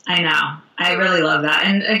 I know. I really love that.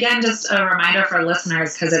 And again, just a reminder for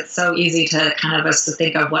listeners, because it's so easy to kind of us to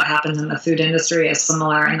think of what happens in the food industry as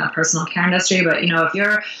similar in the personal care industry. But, if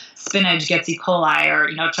your spinach gets E. coli or,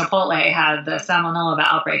 Chipotle had the salmonella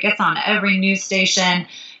outbreak, it's on every news station.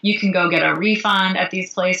 You can go get a refund at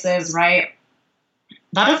these places, right?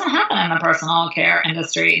 That doesn't happen in the personal care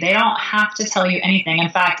industry. They don't have to tell you anything. In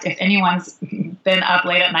fact, if anyone's been up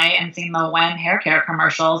late at night and seen the Wen hair care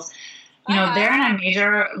commercials, they're in a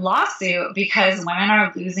major lawsuit because women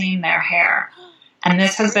are losing their hair. And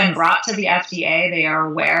this has been brought to the FDA. They are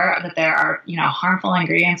aware that there are, harmful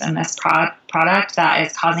ingredients in this product that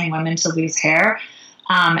is causing women to lose hair.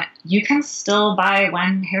 You can still buy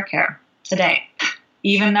Wen hair care today,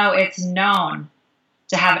 even though it's known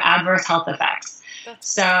to have adverse health effects.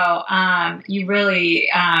 So you really...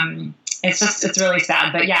 It's really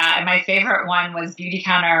sad. But yeah, my favorite one was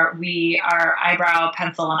Beautycounter. Our eyebrow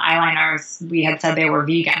pencil and eyeliners, we had said they were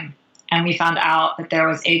vegan. And we found out that there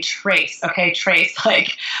was a trace,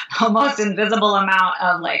 almost invisible amount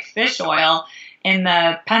of fish oil in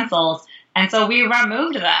the pencils. And so we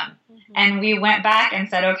removed them. Mm-hmm. And we went back and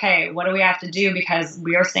said, okay, what do we have to do? Because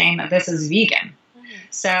we are saying that this is vegan.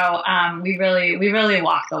 So we really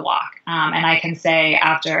walk the walk. And I can say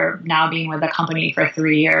after now being with the company for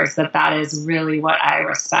 3 years that is really what I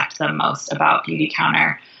respect the most about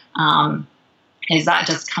Beautycounter, is that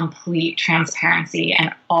just complete transparency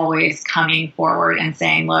and always coming forward and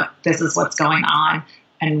saying, look, this is what's going on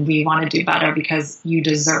and we want to do better because you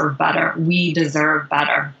deserve better. We deserve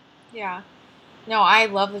better. Yeah. No, I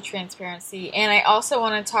love the transparency. And I also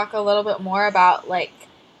want to talk a little bit more about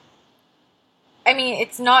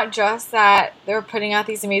it's not just that they're putting out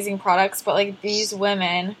these amazing products, but these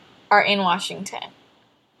women are in Washington.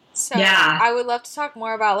 So yeah. I would love to talk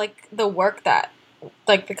more about the work that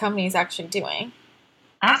the company is actually doing.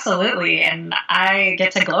 Absolutely. And I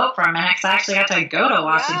get to gloat for a minute because I actually got to go to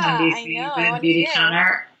Washington, D.C. with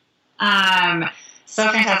Beautycounter. So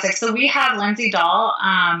fantastic. So we have Lindsay Dahl,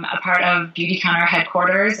 a part of Beautycounter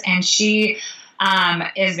headquarters, and she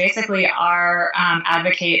is basically our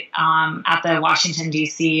advocate at the Washington,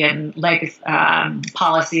 D.C. and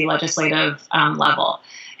policy legislative level.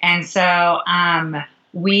 And so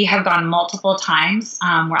we have gone multiple times.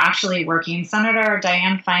 We're actually working Senator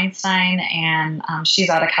Dianne Feinstein, and she's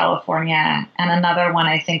out of California, and another one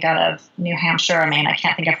I think out of New Hampshire. I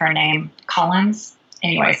can't think of her name. Collins.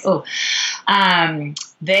 Anyways,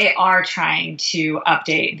 they are trying to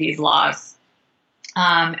update these laws.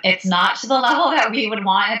 It's not to the level that we would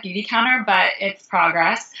want at Beautycounter, but it's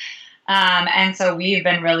progress. And so we've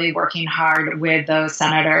been really working hard with those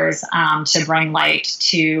senators to bring light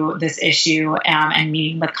to this issue and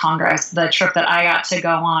meeting with Congress. The trip that I got to go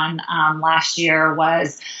on last year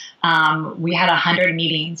was we had 100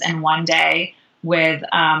 meetings in one day with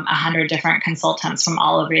 100 different consultants from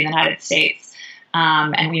all over the United States.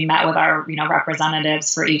 And we met with our,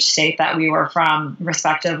 representatives for each state that we were from,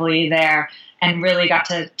 respectively, there, and really got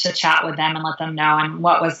to chat with them and let them know. And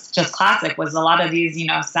what was just classic was a lot of these,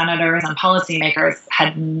 senators and policymakers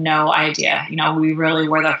had no idea. We really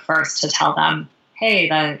were the first to tell them, hey,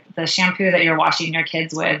 the shampoo that you're washing your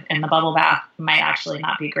kids with in the bubble bath might actually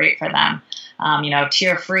not be great for them.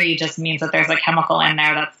 Tear-free just means that there's a chemical in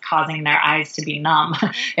there that's causing their eyes to be numb.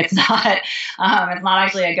 It's not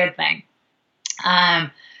actually a good thing.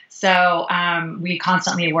 So we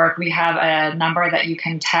constantly work. We have a number that you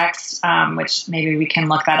can text, which maybe we can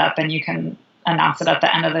look that up and you can announce it at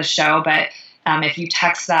the end of the show. But if you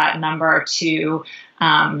text that number to,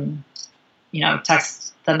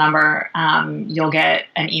 text the number, you'll get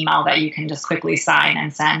an email that you can just quickly sign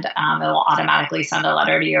and send. It will automatically send a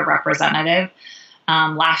letter to your representative.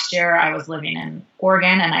 Last year, I was living in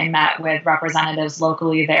Oregon, and I met with representatives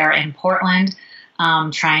locally there in Portland,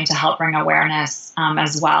 trying to help bring awareness,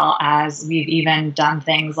 as well as we've even done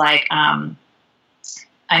things like,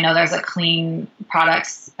 I know there's a cleaning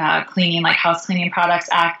House Cleaning Products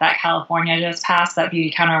Act that California just passed that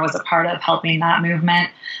Beautycounter was a part of helping that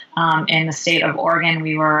movement. In the state of Oregon,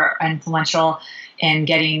 we were influential in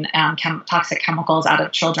getting toxic chemicals out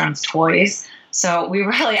of children's toys. So we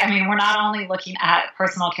really, we're not only looking at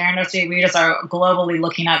personal care industry, we just are globally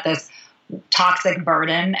looking at this toxic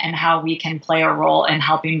burden and how we can play a role in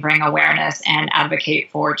helping bring awareness and advocate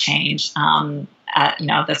for change at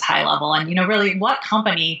this high level. And really, what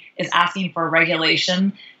company is asking for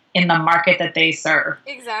regulation in the market that they serve?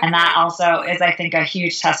 Exactly. And that also is, I think, a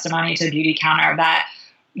huge testimony to Beautycounter that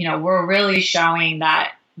we're really showing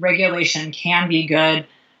that regulation can be good,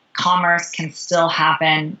 commerce can still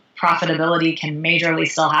happen, profitability can majorly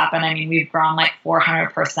still happen. We've grown like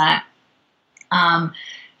 400%.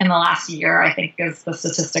 In the last year, I think is the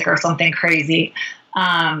statistic or something crazy.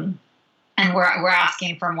 And we're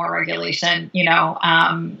asking for more regulation,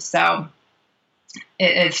 so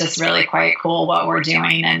it's just really quite cool what we're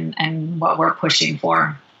doing and what we're pushing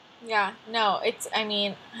for. Yeah, no,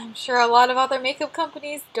 I'm sure a lot of other makeup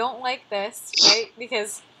companies don't like this, right?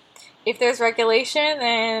 Because if there's regulation,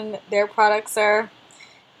 then their products are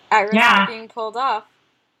at risk of being pulled off.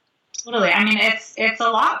 Totally. It's a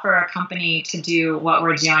lot for a company to do what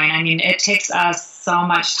we're doing. It takes us so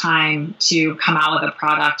much time to come out with a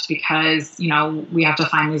product because, we have to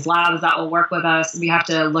find these labs that will work with us. We have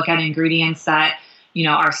to look at ingredients that,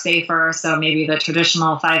 are safer. So maybe the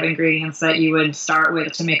traditional 5 ingredients that you would start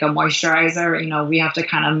with to make a moisturizer, we have to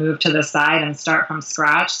kind of move to the side and start from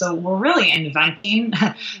scratch. So we're really inventing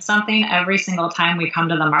something every single time we come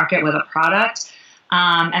to the market with a product.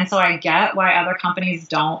 And so I get why other companies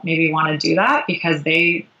don't maybe want to do that because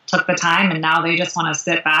they took the time and now they just want to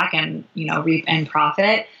sit back and, reap and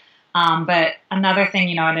profit. But another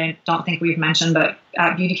thing, I don't think we've mentioned, but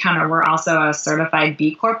at Beautycounter, we're also a certified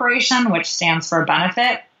B Corporation, which stands for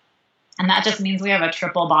benefit. And that just means we have a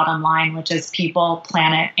triple bottom line, which is people,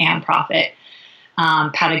 planet, and profit.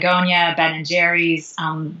 Patagonia, Ben & Jerry's,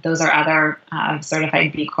 those are other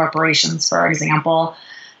certified B corporations, for example.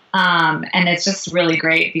 And it's just really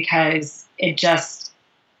great because it just,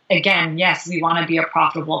 again, yes, we want to be a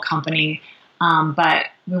profitable company, but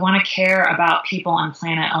we want to care about people and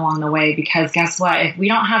planet along the way because guess what? If we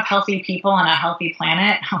don't have healthy people and a healthy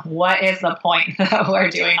planet, what is the point that we're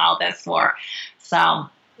doing all this for? So.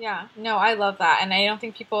 Yeah, no, I love that. And I don't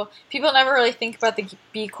think people never really think about the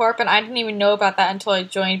B Corp, and I didn't even know about that until I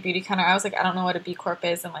joined Beautycounter. I was like, I don't know what a B Corp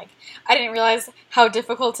is, and I didn't realize how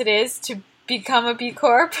difficult it is to become a B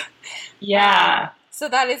Corp. Yeah. So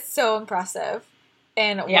that is so impressive.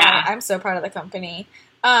 And wow, I'm so proud of the company.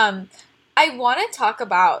 I want to talk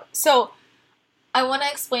about, I want to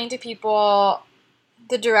explain to people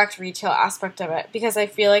the direct retail aspect of it, because I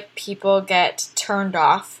feel like people get turned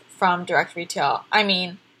off from direct retail. I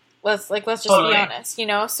mean, let's just Totally. be honest, you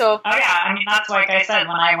know? So, Oh yeah, I mean, that's like I said,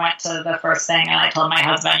 when I went to the first thing and I told my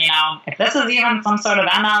husband, if this is even some sort of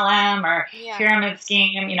MLM or pyramid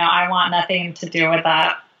scheme, I want nothing to do with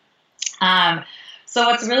that. So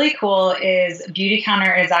what's really cool is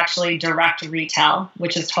Beautycounter is actually direct retail,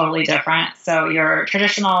 which is totally different. So your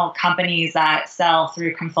traditional companies that sell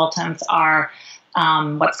through consultants are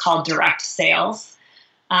what's called direct sales.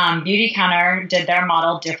 Beautycounter did their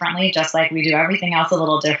model differently, just like we do everything else a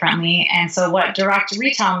little differently. And so what direct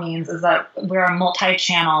retail means is that we're a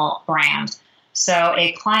multi-channel brand. So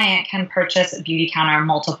a client can purchase Beautycounter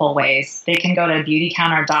multiple ways. They can go to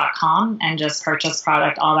beautycounter.com and just purchase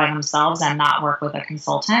product all by themselves and not work with a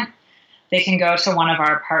consultant. They can go to one of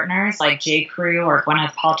our partners like J.Crew or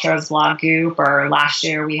Gwyneth Paltrow's Blog Goop, or last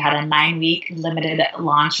year we had a 9-week limited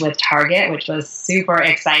launch with Target, which was super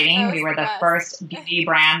exciting. We were the first beauty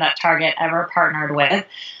brand that Target ever partnered with.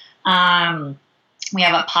 We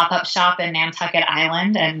have a pop-up shop in Nantucket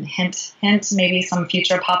Island, and hint, maybe some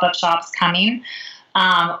future pop-up shops coming.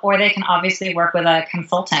 Or they can obviously work with a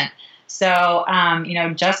consultant. So,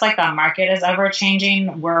 just like the market is ever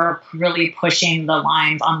changing, we're really pushing the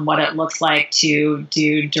lines on what it looks like to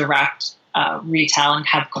do direct retail, and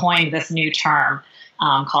have coined this new term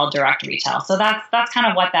called direct retail. So that's kind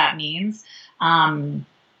of what that means.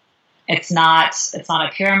 It's not a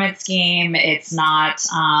pyramid scheme. It's not,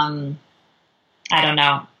 I don't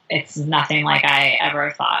know. It's nothing like I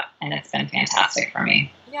ever thought, and it's been fantastic for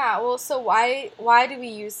me. Yeah. Well, so why do we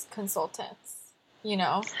use consultants?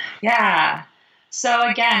 Yeah. So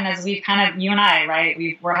again, as we you and I,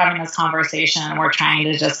 right, we're having this conversation, and we're trying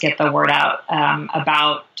to just get the word out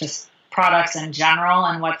about just products in general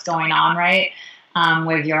and what's going on, right,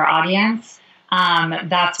 with your audience.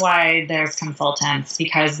 That's why there's consultants,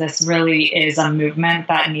 because this really is a movement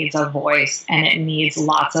that needs a voice, and it needs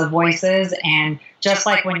lots of voices. And just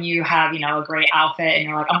like when you have, a great outfit and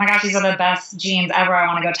you're like, oh my gosh, these are the best jeans ever, I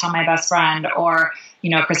want to go tell my best friend. Or,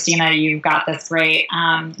 Christina, you've got this great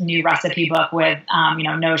new recipe book with,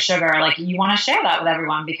 no sugar. Like, you want to share that with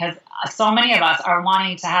everyone, because so many of us are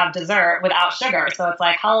wanting to have dessert without sugar. So it's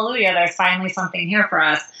like, hallelujah, there's finally something here for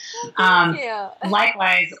us.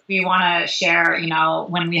 Likewise, we want to share,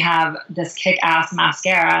 when we have this kick-ass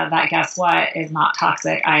mascara that, guess what, is not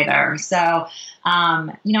toxic either. So,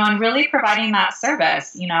 and really providing that service,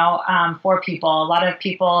 for people. A lot of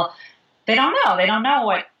people, they don't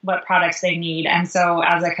know what products they need. And so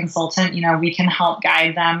as a consultant, we can help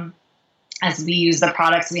guide them as we use the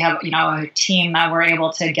products. We have, a team that we're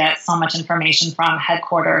able to get so much information from,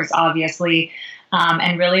 headquarters, obviously,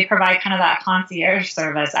 and really provide kind of that concierge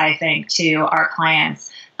service, I think, to our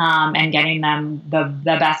clients, and getting them the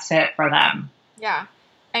best fit for them. Yeah.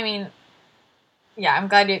 I mean, yeah, I'm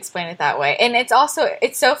glad you explained it that way. And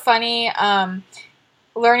it's so funny,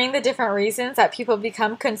 learning the different reasons that people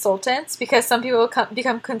become consultants, because some people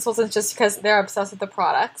become consultants just because they're obsessed with the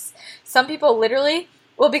products. Some people literally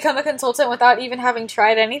will become a consultant without even having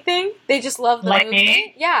tried anything. They just love the movement.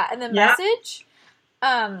 Me? Yeah, and the message.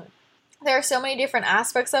 There are so many different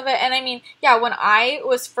aspects of it. And I mean, yeah, when I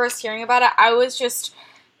was first hearing about it, I was just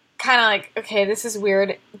kind of like, okay, this is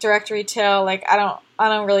weird. Direct retail, like, I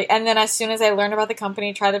don't really. And then as soon as I learned about the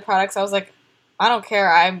company, tried the products, I was like, I don't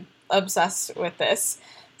care. I'm obsessed with this.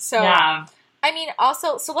 So, yeah. I mean,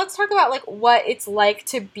 also, so let's talk about like what it's like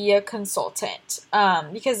to be a consultant,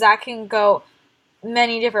 because that can go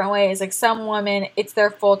many different ways. Like, some women, it's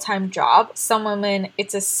their full-time job. Some women,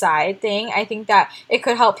 it's a side thing. I think that it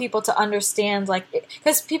could help people to understand, like,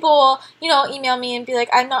 because people will, email me and be like,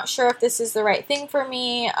 I'm not sure if this is the right thing for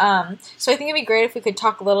me. So I think it'd be great if we could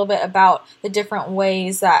talk a little bit about the different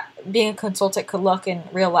ways that being a consultant could look in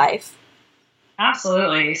real life.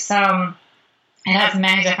 Absolutely. So it has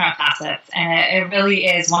many different facets, and it really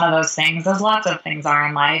is one of those things, as lots of things are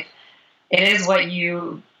in life. It is what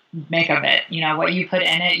you make of it. What you put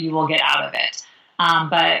in it, you will get out of it.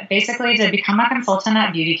 But basically, to become a consultant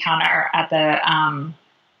at Beautycounter, at the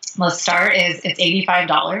let's start is it's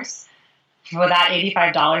 $85. For that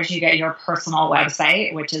 $85, you get your personal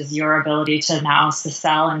website, which is your ability to now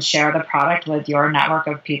sell and share the product with your network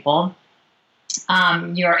of people.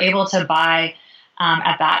 You're able to buy,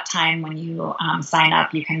 at that time when you sign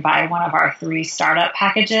up, you can buy one of our 3 startup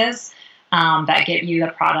packages that get you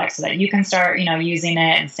the product so that you can start, using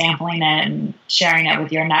it and sampling it and sharing it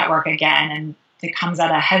with your network again. And it comes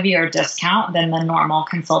at a heavier discount than the normal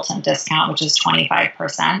consultant discount, which is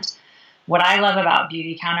 25%. What I love about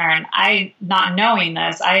Beautycounter, and I, not knowing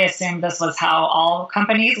this, I assumed this was how all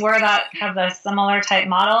companies were that have the similar type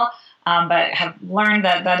model. but have learned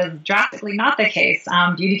that that is drastically not the case.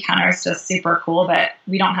 Beautycounter is just super cool, but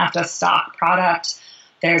we don't have to stock product.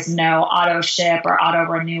 There's no auto ship or auto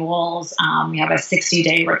renewals. We have a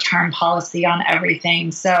 60-day return policy on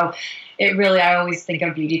everything. So it really, I always think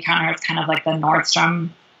of Beautycounter as kind of like the Nordstrom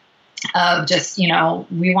of just,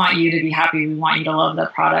 we want you to be happy. We want you to love the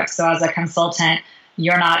product. So as a consultant,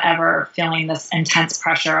 you're not ever feeling this intense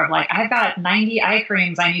pressure of like, I've got 90 eye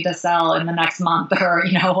creams I need to sell in the next month or,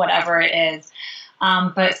 whatever it is.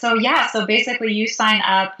 So basically you sign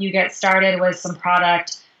up, you get started with some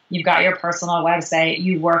product, you've got your personal website,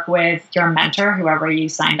 you work with your mentor, whoever you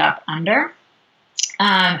signed up under.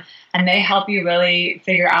 And they help you really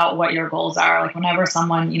figure out what your goals are. Like whenever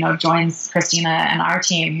someone, joins Christina and our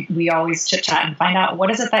team, we always chit chat and find out what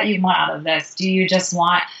is it that you want out of this? Do you just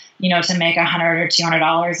want, to make $100 or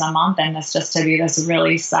 $200 a month and this just to be this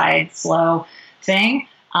really side slow thing?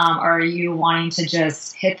 Or are you wanting to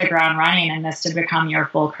just hit the ground running and this to become your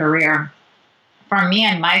full career? For me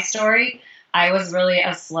and my story, I was really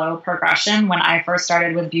a slow progression. When I first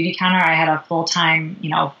started with Beautycounter, I had a full-time,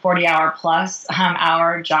 40-hour plus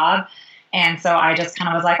hour job. And so I just kind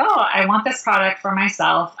of was like, oh, I want this product for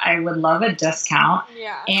myself. I would love a discount.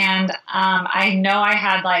 Yeah. And I know I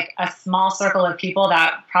had like a small circle of people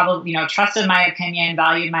that probably, trusted my opinion,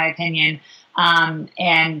 valued my opinion,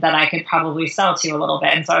 and that I could probably sell to a little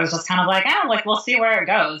bit. And so I was just kind of like, we'll see where it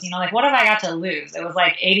goes. What have I got to lose? It was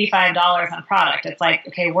like $85 on product. It's like,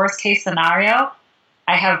 okay, worst case scenario,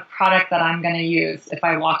 I have product that I'm going to use if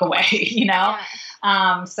I walk away, Yeah.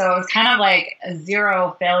 So it was kind of like a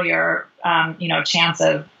zero failure, chance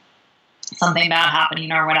of something bad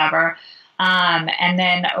happening or whatever. And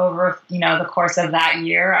then over, the course of that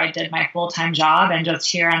year, I did my full-time job, and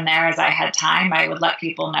just here and there as I had time, I would let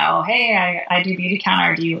people know, hey, I do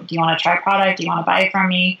Beautycounter. Do you want to try product? Do you want to buy from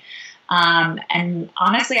me? And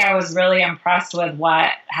honestly, I was really impressed with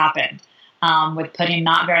what happened. With putting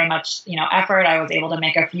not very much, effort, I was able to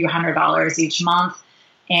make a few $100s each month.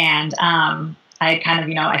 And, I kind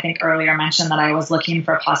of, I think earlier mentioned that I was looking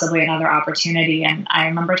for possibly another opportunity. And I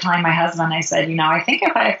remember telling my husband, I said, I think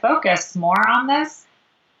if I focus more on this,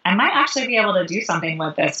 I might actually be able to do something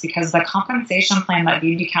with this, because the compensation plan that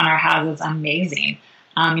Beautycounter has is amazing.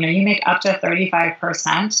 You make up to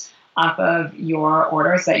 35% off of your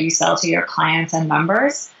orders that you sell to your clients and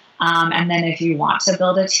members. And then if you want to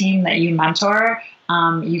build a team that you mentor,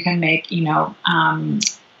 you can make,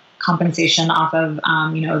 compensation off of,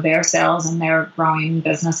 their sales and their growing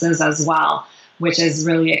businesses as well, which is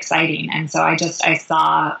really exciting. And so I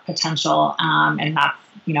saw potential, and that's,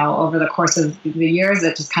 over the course of the years,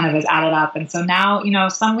 it just kind of has added up. And so now,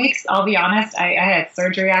 some weeks, I'll be honest, I had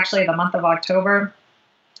surgery actually the month of October.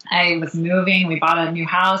 I was moving, we bought a new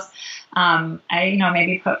house. I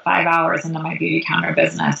maybe put 5 hours into my Beautycounter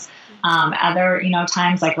business. Other,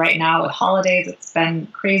 times like right now with holidays, it's been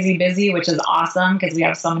crazy busy, which is awesome because we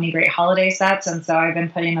have so many great holiday sets. And so I've been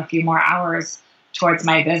putting a few more hours towards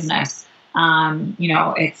my business.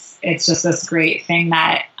 It's just this great thing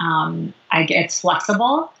that, it's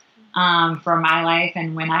flexible, for my life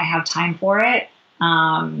and when I have time for it.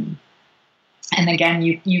 And again,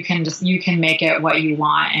 you can make it what you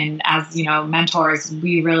want. And as, mentors,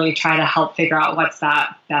 we really try to help figure out what's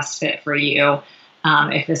that best fit for you.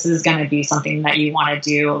 If this is going to be something that you want to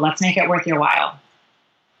do, let's make it worth your while.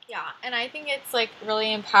 Yeah. And I think it's like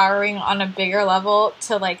really empowering on a bigger level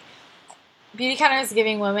to like, Beautycounter is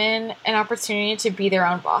giving women an opportunity to be their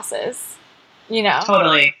own bosses,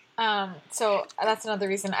 Totally. So that's another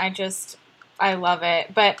reason I love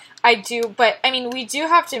it. But we do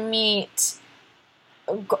have to meet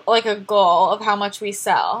like a goal of how much we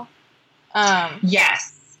sell.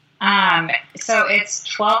 Yes. So it's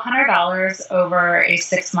 $1,200 over a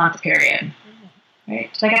 6-month period. Mm-hmm.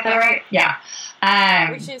 Right? Did I get that right?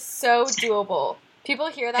 Yeah. Which is so doable. People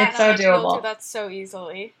hear that it's so doable. We'll do that so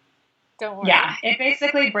easily. Don't worry. Yeah. It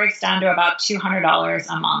basically breaks down to about $200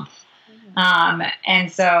 a month. Mm-hmm. And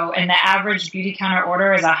the average Beautycounter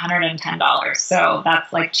order is $110. So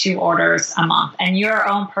that's like 2 orders a month, and your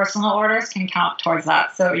own personal orders can count towards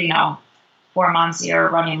that. So, 4 months you're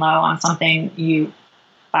running low on something, you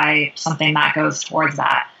buy something that goes towards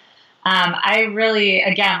that. I really,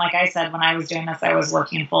 again, like I said, when I was doing this, I was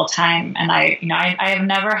working full time, and I have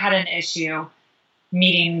never had an issue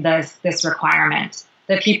meeting this requirement.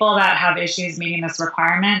 The people that have issues meeting this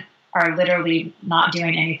requirement are literally not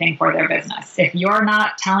doing anything for their business. If you're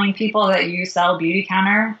not telling people that you sell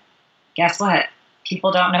Beautycounter, guess what?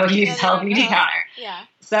 People don't know you sell Beautycounter. Yeah.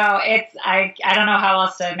 So I don't know how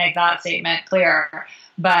else to make that statement clearer,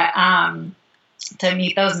 but to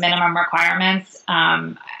meet those minimum requirements,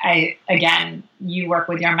 you work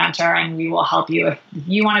with your mentor and we will help you. If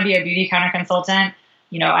you want to be a Beautycounter consultant,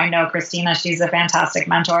 I know Christina, she's a fantastic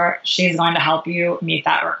mentor. She's going to help you meet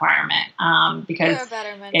that requirement because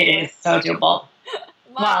it is so doable.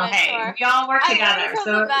 Well, mentor. Hey, we all work together.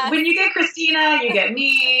 So when you get Christina, you get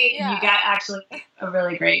me, and you get actually a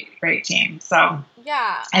really great team. So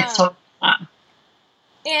yeah, it's totally fun.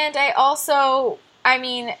 And I also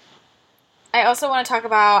want to talk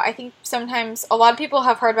about, I think sometimes a lot of people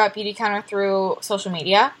have heard about Beautycounter through social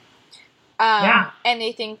media. And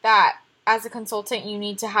they think that as a consultant, you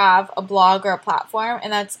need to have a blog or a platform,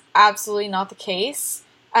 and that's absolutely not the case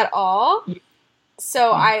at all.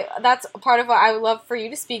 So that's part of what I would love for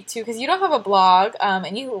you to speak to, because you don't have a blog,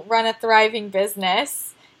 and you run a thriving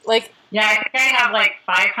business. Yeah, I think I have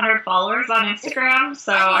 500 followers on Instagram,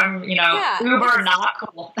 so I'm, uber not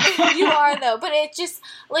cool. You are, though, but it just,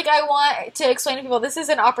 I want to explain to people, this is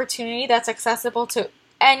an opportunity that's accessible to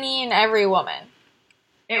any and every woman.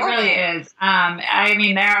 It really is. There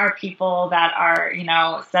are people that are,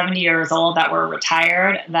 70 years old that were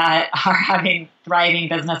retired that are having thriving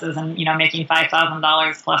businesses and, making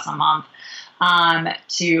 $5,000 plus a month,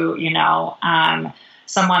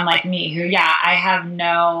 someone like me who, I have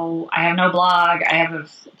no blog. I have a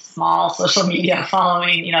small social media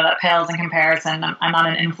following, that pales in comparison. I'm not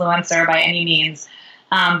an influencer by any means.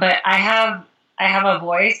 But I have a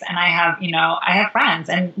voice, and I have friends,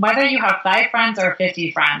 and whether you have 5 friends or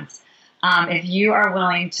 50 friends, if you are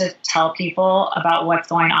willing to tell people about what's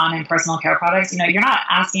going on in personal care products, you're not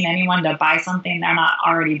asking anyone to buy something they're not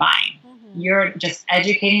already buying. Mm-hmm. You're just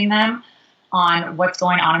educating them on what's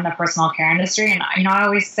going on in the personal care industry. And, I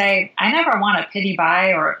always say, I never want a pity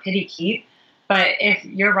buy or a pity keep, but if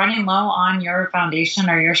you're running low on your foundation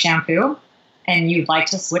or your shampoo and you'd like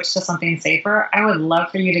to switch to something safer, I would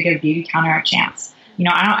love for you to give Beautycounter a chance.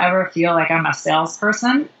 I don't ever feel like I'm a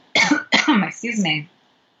salesperson. Excuse me.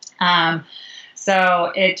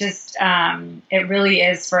 So it just, it really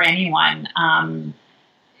is for anyone.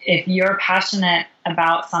 If you're passionate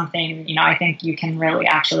about something, I think you can really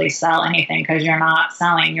actually sell anything, because you're not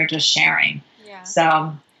selling, you're just sharing. Yeah.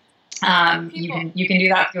 So you can do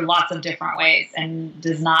that through lots of different ways, and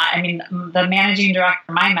the managing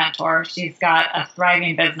director, my mentor, she's got a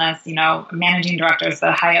thriving business. Managing director is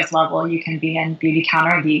the highest level you can be in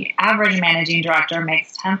Beautycounter. The average managing director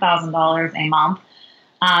makes $10,000 a month.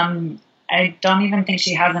 I don't even think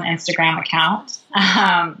she has an Instagram account.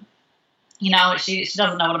 She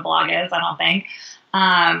doesn't know what a blog is, I don't think.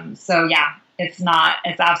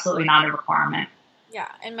 It's absolutely not a requirement. Yeah,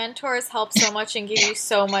 and mentors help so much and give you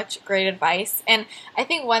so much great advice. And I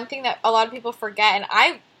think one thing that a lot of people forget, and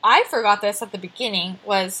I forgot this at the beginning,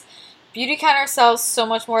 was Beautycounter sells so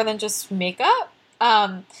much more than just makeup.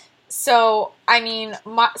 My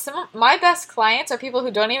best clients are people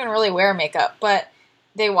who don't even really wear makeup, but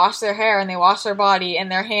they wash their hair and they wash their body and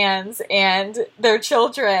their hands and their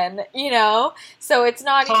children, So it's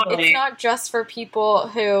not It's not just for people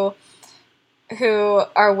who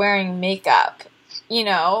are wearing makeup,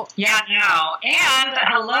 Yeah, no. And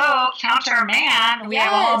hello, Counter Man. We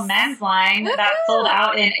have a whole men's line that sold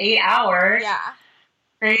out in 8 hours. Yeah.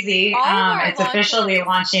 Crazy. It's officially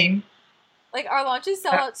launching. Our launches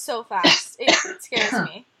sell out so fast. It scares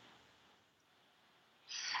me.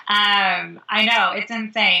 I know, it's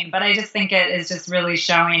insane, but I just think it is just really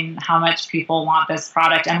showing how much people want this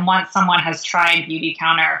product. And once someone has tried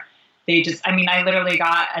Beautycounter, I literally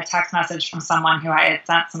got a text message from someone who I had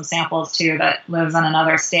sent some samples to that lives in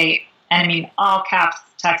another state. And all caps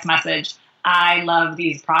text message, I love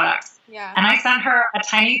these products. Yeah. And I sent her a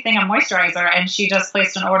tiny thing of moisturizer, and she just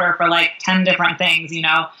placed an order for 10 different things,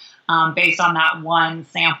 based on that one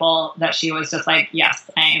sample that she was just like, yes,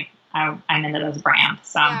 I'm into this brand.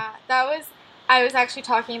 So yeah, I was actually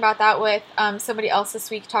talking about that with somebody else this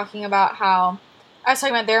week, talking about how I was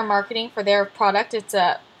talking about their marketing for their product. It's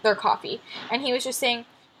their coffee, and he was just saying,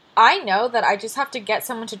 I know that I just have to get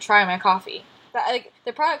someone to try my coffee. That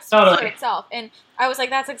the product speaks for itself, and I was like,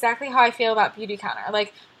 that's exactly how I feel about Beautycounter.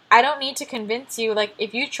 I don't need to convince you.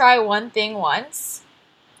 If you try one thing once,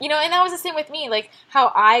 and that was the same with me.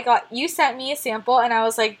 How you sent me a sample, and I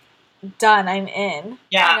was like, done, I'm in.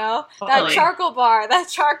 Yeah, totally. That charcoal bar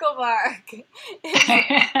is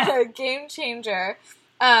a game changer.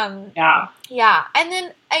 Yeah. And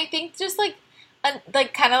then I think just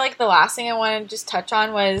kind of the last thing I want to just touch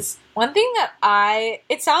on was one thing that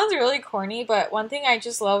it sounds really corny, but one thing I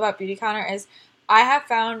just love about Beautycounter is I have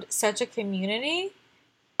found such a community.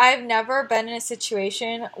 I've never been in a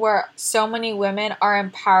situation where so many women are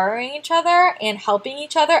empowering each other and helping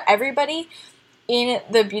each other. Everybody in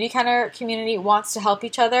the beauty counter community wants to help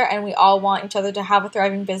each other, and we all want each other to have a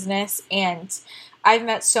thriving business. And I've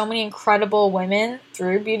met so many incredible women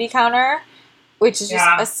through Beauty Counter, which is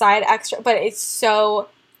just a side extra, but it's so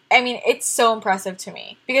impressive to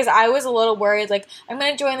me, because I was a little worried, like, I'm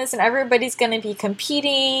going to join this and everybody's going to be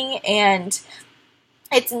competing, and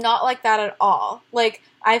it's not like that at all. Like,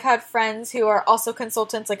 I've had friends who are also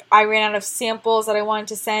consultants, like, I ran out of samples that I wanted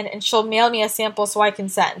to send, and she'll mail me a sample so I can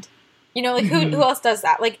send. You know, like, who else does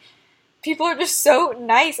that? Like, people are just so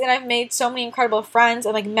nice, and I've made so many incredible friends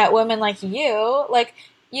and, like, met women like you. Like,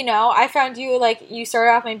 you know, I found you, like, you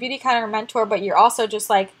started off my Beauty Counter mentor, but you're also just,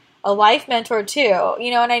 like, a life mentor too,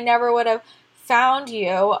 you know, and I never would have found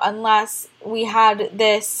you unless we had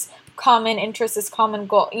this common interest, this common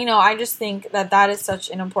goal. You know, I just think that is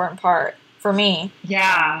such an important part for me.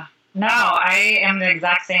 Yeah. No, I am the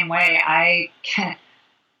exact same way. I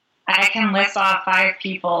can list off 5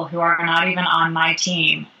 people who are not even on my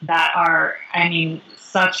team that are, I mean,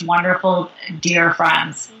 such wonderful, dear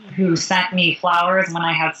friends who sent me flowers when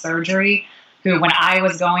I had surgery, who, when I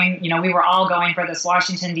was going, you know, we were all going for this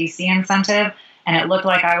Washington, D.C. incentive, and it looked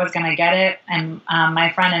like I was going to get it. And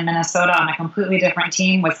my friend in Minnesota on a completely different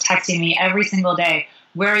team was texting me every single day,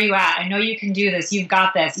 where are you at? I know you can do this. You've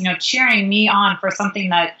got this, you know, cheering me on for something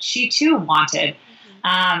that she too wanted.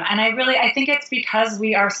 And I think it's because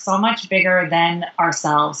we are so much bigger than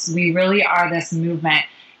ourselves. We really are this movement.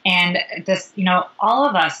 And this, you know, all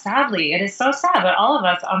of us, sadly, it is so sad, but all of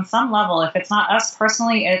us on some level, if it's not us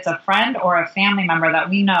personally, it's a friend or a family member that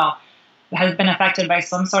we know has been affected by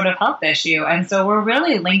some sort of health issue. And so we're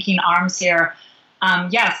really linking arms here,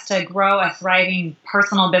 yes, to grow a thriving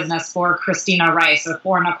personal business for Christina Rice or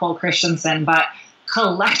for Nicole Christensen, but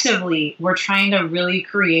collectively, we're trying to really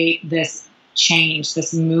create this change,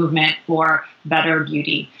 this movement for better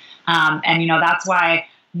beauty. And, you know, that's why,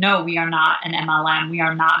 no, we are not an MLM. We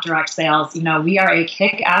are not direct sales. You know, we are a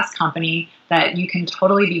kick-ass company that you can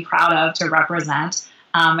totally be proud of to represent,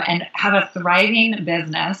 and have a thriving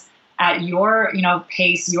business at your, you know,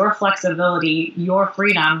 pace, your flexibility, your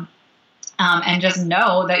freedom, and just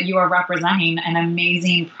know that you are representing an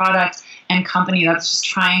amazing product and company that's just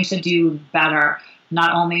trying to do better,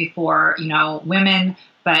 not only for, you know, women,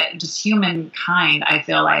 but just humankind. I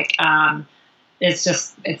feel like, it's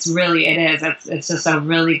just a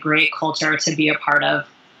really great culture to be a part of.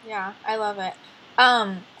 Yeah, I love it.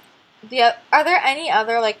 Are there any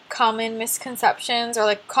other, like, common misconceptions or,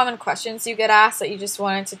 like, common questions you get asked that you just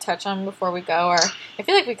wanted to touch on before we go? Or I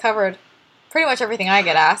feel like we covered pretty much everything I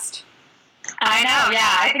get asked. I know,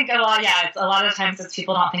 yeah. I think it's a lot of times it's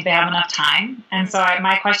people don't think they have enough time. And so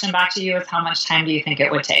my question back to you is, how much time do you think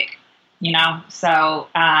it would take? You know, so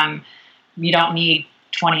you don't need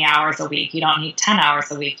 20 hours a week. You don't need 10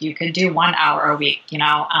 hours a week. You could do 1 hour a week. You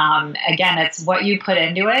know, again, it's what you put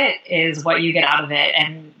into it is what you get out of it.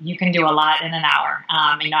 And you can do a lot in an hour.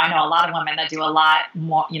 You know, I know a lot of women that do a lot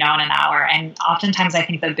more, you know, in an hour. And oftentimes I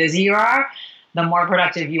think the busier you are, the more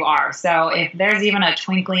productive you are. So if there's even a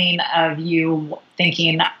twinkling of you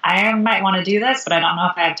thinking, I might want to do this, but I don't know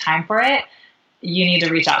if I have time for it, you need to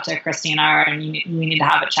reach out to Christina, and we need to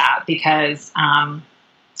have a chat, because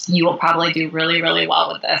you will probably do really, really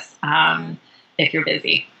well with this if you're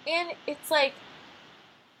busy. And it's like,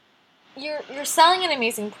 you're selling an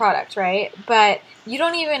amazing product, right? But you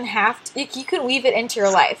don't even have to, like, you can weave it into your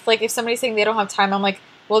life. Like, if somebody's saying they don't have time, I'm like,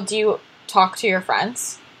 well, do you talk to your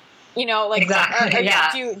friends? You know, like, exactly.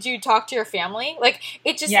 Yeah. Do you talk to your family? Like,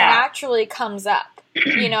 it just naturally comes up,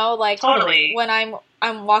 you know, like, totally. When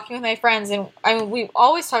I'm walking with my friends, and I mean, we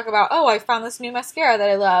always talk about, oh, I found this new mascara that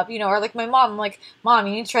I love, you know, or like my mom, I'm like, Mom,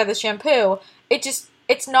 you need to try this shampoo. It's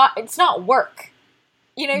not work.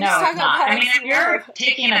 You know, you're just talking about I mean, if you're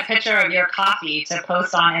taking a picture of your coffee to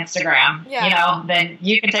post on Instagram, you know, then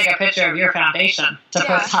you can take a picture of your foundation to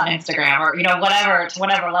post on Instagram, or, you know, to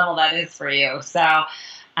whatever level that is for you. So,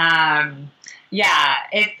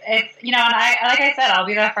 it's, you know, and like I said, I'll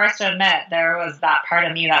be the first to admit there was that part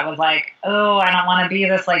of me that was like, oh, I don't want to be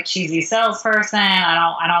this, like, cheesy salesperson. I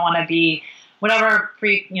don't want to be whatever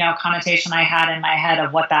connotation I had in my head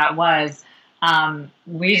of what that was.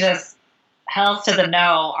 We just, hells to the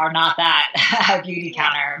no are not that a beauty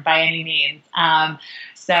counter by any means.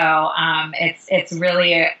 It's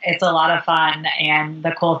really, it's a lot of fun. And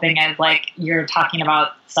the cool thing is, like, you're talking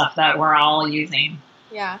about stuff that we're all using.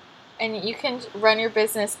 Yeah. And you can run your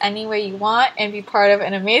business any way you want and be part of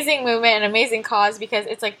an amazing movement, an amazing cause, because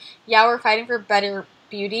it's like, yeah, we're fighting for better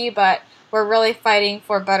beauty, but we're really fighting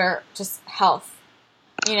for better just health.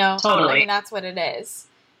 You know? Totally. I mean, that's what it is.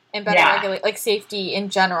 And better regulate, like, safety in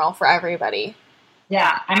general for everybody.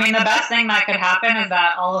 Yeah. I mean, the best thing that could happen is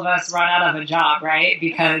that all of us run out of a job, right?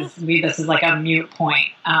 Because this is like a mute point.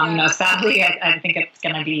 Sadly, I think it's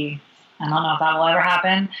going to be, I don't know if that will ever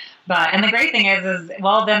happen. And the great thing is,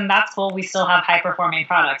 well, then that's cool. We still have high performing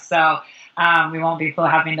products. So we won't be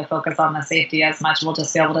having to focus on the safety as much. We'll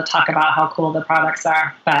just be able to talk about how cool the products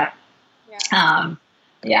are. But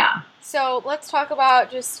yeah. So let's talk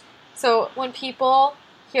about so when people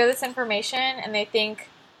hear this information and they think,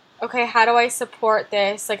 okay, how do I support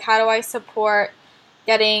this? Like, how do I support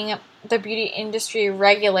getting the beauty industry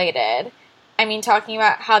regulated? I mean, talking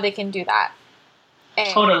about how they can do that.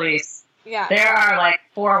 Totally. Yeah. There are like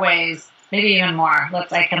 4 ways, maybe even more.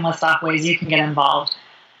 I can list off ways you can get involved.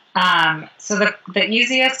 So the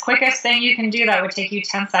easiest, quickest thing you can do that would take you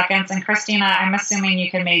 10 seconds. And Christina, I'm assuming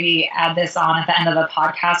you can maybe add this on at the end of the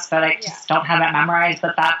podcast, but I just don't have it memorized.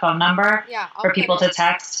 But that phone number for people to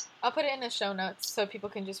text. I'll put it in the show notes so people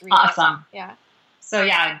can just read Awesome. it. Yeah. So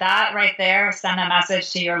that right there, send a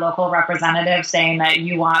message to your local representative saying that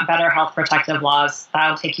you want better health protective laws.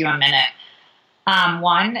 That'll take you a minute.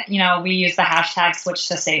 One, we use the hashtag switch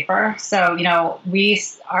to safer. So, what we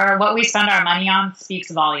spend our money on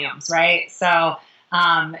speaks volumes, right? So,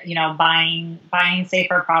 buying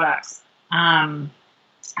safer products.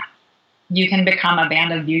 You can become a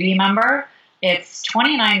Band of Beauty member. It's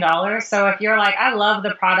 $29. So if you're like, I love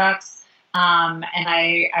the products, and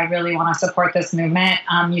I really want to support this movement,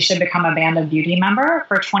 you should become a Band of Beauty member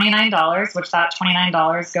for $29, which that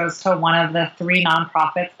 $29 goes to one of the 3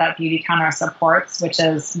 nonprofits that Beautycounter supports,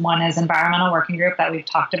 one is Environmental Working Group that we've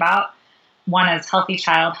talked about. One is Healthy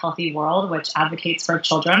Child, Healthy World, which advocates for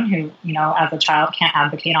children who, as a child can't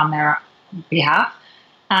advocate on their behalf.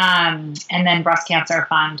 And then Breast Cancer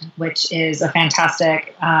Fund, which is a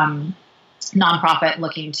fantastic nonprofit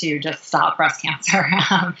looking to just stop breast cancer,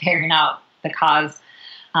 figuring out the cause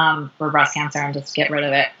for breast cancer and just get rid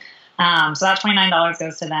of it. So that $29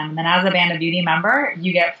 goes to them. And then as a Band of Beauty member,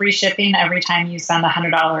 you get free shipping every time you spend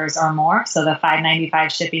 $100 or more. So the $5.95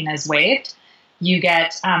 shipping is waived. You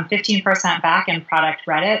get 15% back in product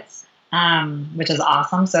credits, which is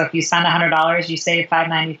awesome. So if you spend $100, you save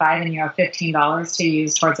 $5.95 and you have $15 to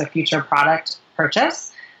use towards a future product purchase.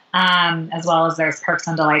 As well as there's perks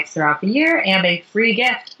and delights throughout the year and a free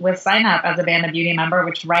gift with sign up as a Band of Beauty member,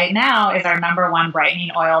 which right now is our #1 brightening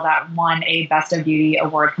oil that won a Best of Beauty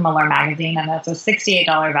award from Allure magazine. And that's a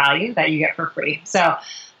 $68 value that you get for free. So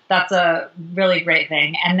that's a really great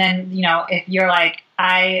thing. And then, if you're like,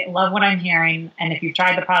 I love what I'm hearing, and if you've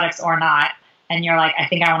tried the products or not, and you're like, I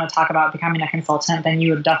think I want to talk about becoming a consultant, then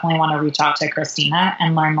you would definitely want to reach out to Christina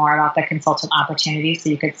and learn more about the consultant opportunity so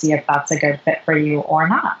you could see if that's a good fit for you or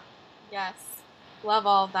not. Yes. Love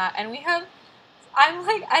all of that. And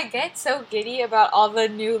I get so giddy about all the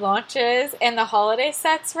new launches, and the holiday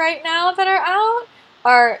sets right now that are out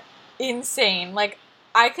are insane. Like,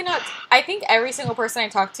 I think every single person I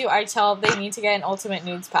talk to, I tell they need to get an Ultimate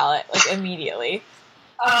Nudes palette, like, immediately.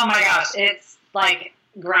 Oh my gosh. It's like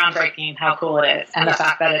groundbreaking how cool it is, and the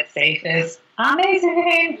fact that it's safe is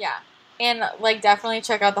amazing. Yeah. And definitely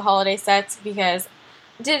check out the holiday sets because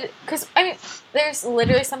there's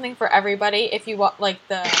literally something for everybody. If you want the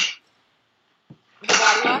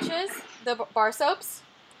body washes, the bar soaps,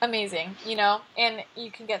 amazing, and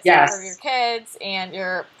you can get stuff for your kids and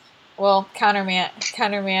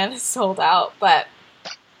Counterman is sold out, but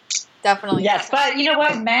definitely. Yes, but you know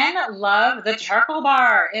what? Men love the charcoal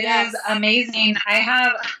bar. It is amazing.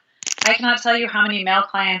 I cannot tell you how many male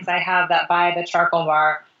clients I have that buy the charcoal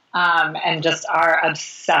bar and just are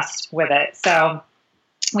obsessed with it. So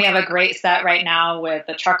we have a great set right now with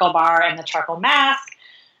the charcoal bar and the charcoal mask,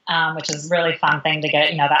 which is a really fun thing to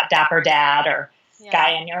get, that dapper dad or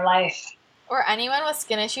guy in your life. Or anyone with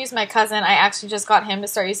skin issues. My cousin, I actually just got him to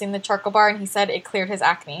start using the charcoal bar, and he said it cleared his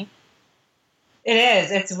acne. It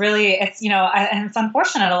is. It's and it's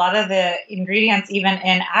unfortunate. A lot of the ingredients, even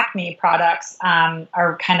in acne products,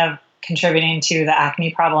 are kind of contributing to the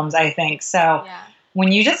acne problems, I think. So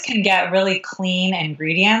when you just can get really clean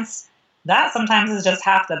ingredients, that sometimes is just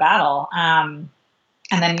half the battle. And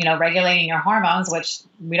then, regulating your hormones, which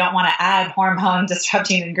we don't want to add hormone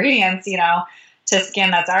disrupting ingredients, to skin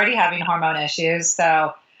that's already having hormone issues.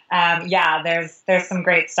 So, there's some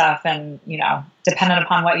great stuff, and, dependent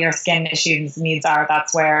upon what your skin issues needs are,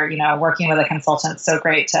 that's where, working with a consultant is so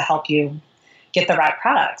great to help you get the right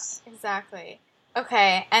products. Exactly.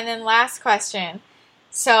 Okay. And then last question.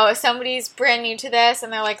 So if somebody's brand new to this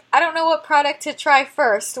and they're like, I don't know what product to try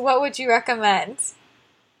first, what would you recommend?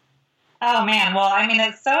 Oh, man. Well,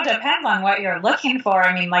 it so depends on what you're looking for.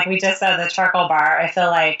 Like we just said, the charcoal bar, I feel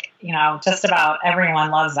like, just about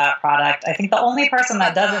everyone loves that product. I think the only person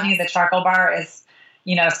that doesn't need the charcoal bar is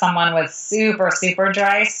someone with super, super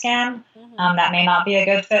dry skin, that may not be a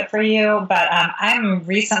good fit for you. But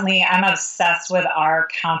I'm obsessed with our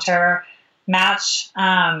Counter Match.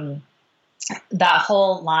 That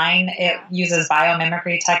whole line, it uses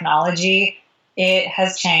biomimicry technology. It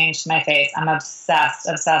has changed my face. I'm obsessed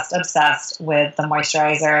with the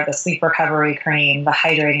moisturizer, the sleep recovery cream, the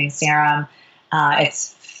hydrating serum.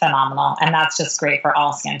 It's phenomenal. And that's just great for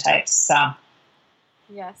all skin types. So,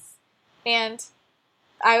 yes. And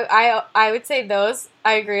I would say those,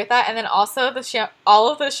 I agree with that. And then also all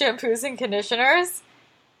of the shampoos and conditioners.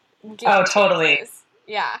 Oh, totally.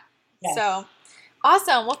 Yeah. Yes. So,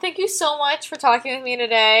 awesome. Well, thank you so much for talking with me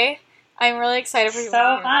today. I'm really excited for you.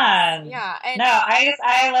 So fun. Yeah. No,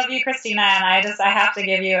 I love you, Christina, and I have to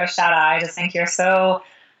give you a shout out. I just think you're so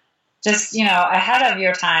just, ahead of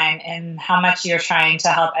your time in how much you're trying to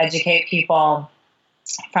help educate people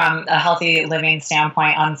from a healthy living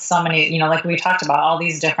standpoint on so many, like we talked about, all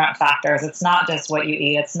these different factors. It's not just what you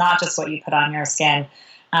eat. It's not just what you put on your skin.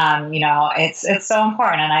 It's so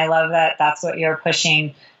important. And I love that that's what you're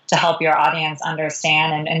pushing to help your audience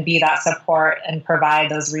understand and be that support and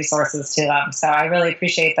provide those resources to them. So I really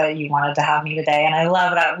appreciate that you wanted to have me today. And I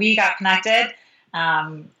love that we got connected, as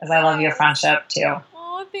I love your friendship too.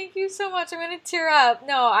 Oh, thank you so much. I'm going to tear up.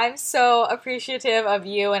 No, I'm so appreciative of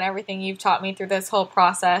you and everything you've taught me through this whole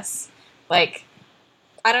process. Like,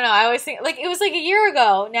 I don't know. I always think, like, it was like a year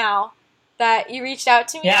ago now that you reached out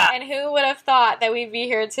to me. Yeah. And who would have thought that we'd be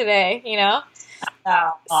here today,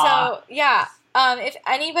 Oh, so, yeah. If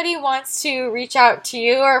anybody wants to reach out to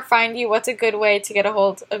you or find you, what's a good way to get a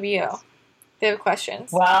hold of you? They have questions.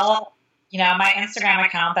 Well, my Instagram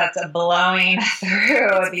account that's blowing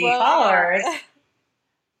through the followers.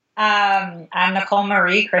 I'm Nicole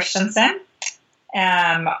Marie Christensen.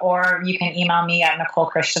 Or you can email me at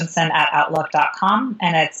NicoleChristensen@outlook.com.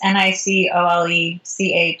 And it's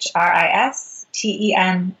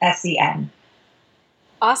NicoleChristensen.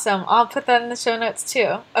 Awesome. I'll put that in the show notes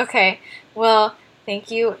too. Okay. Well, thank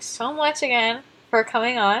you so much again for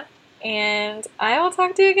coming on, and I will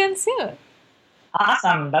talk to you again soon.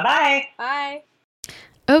 Awesome. Bye-bye. Bye.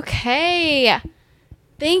 Okay.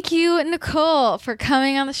 Thank you, Nicole, for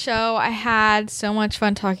coming on the show. I had so much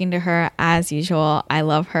fun talking to her as usual. I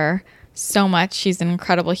love her so much. She's an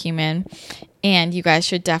incredible human. And you guys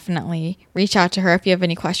should definitely reach out to her if you have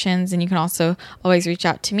any questions. And you can also always reach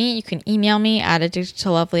out to me. You can email me at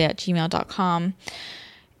addictedtolovely@gmail.com.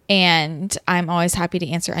 And I'm always happy to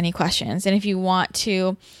answer any questions. And if you want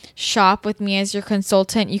to shop with me as your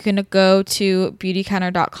consultant, you can go to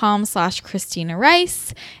beautycounter.com/Christina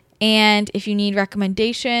Rice. And if you need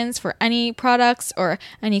recommendations for any products or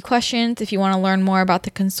any questions, if you want to learn more about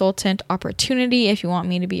the consultant opportunity, if you want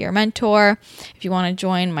me to be your mentor, if you want to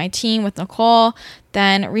join my team with Nicole,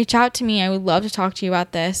 then reach out to me. I would love to talk to you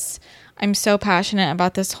about this. I'm so passionate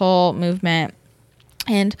about this whole movement.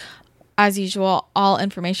 And as usual, all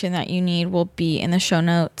information that you need will be in the show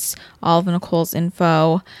notes, all of Nicole's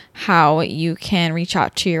info, how you can reach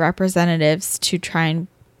out to your representatives to try and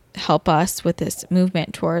help us with this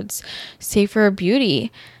movement towards safer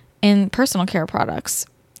beauty in personal care products.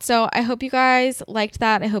 So I hope you guys liked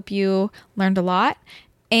that. I hope you learned a lot.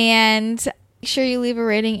 And make sure you leave a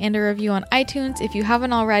rating and a review on iTunes. If you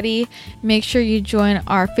haven't already, make sure you join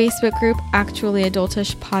our Facebook group, Actually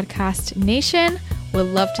Adultish Podcast Nation. Would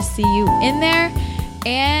love to see you in there.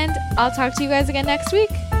 And I'll talk to you guys again next week.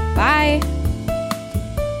 Bye.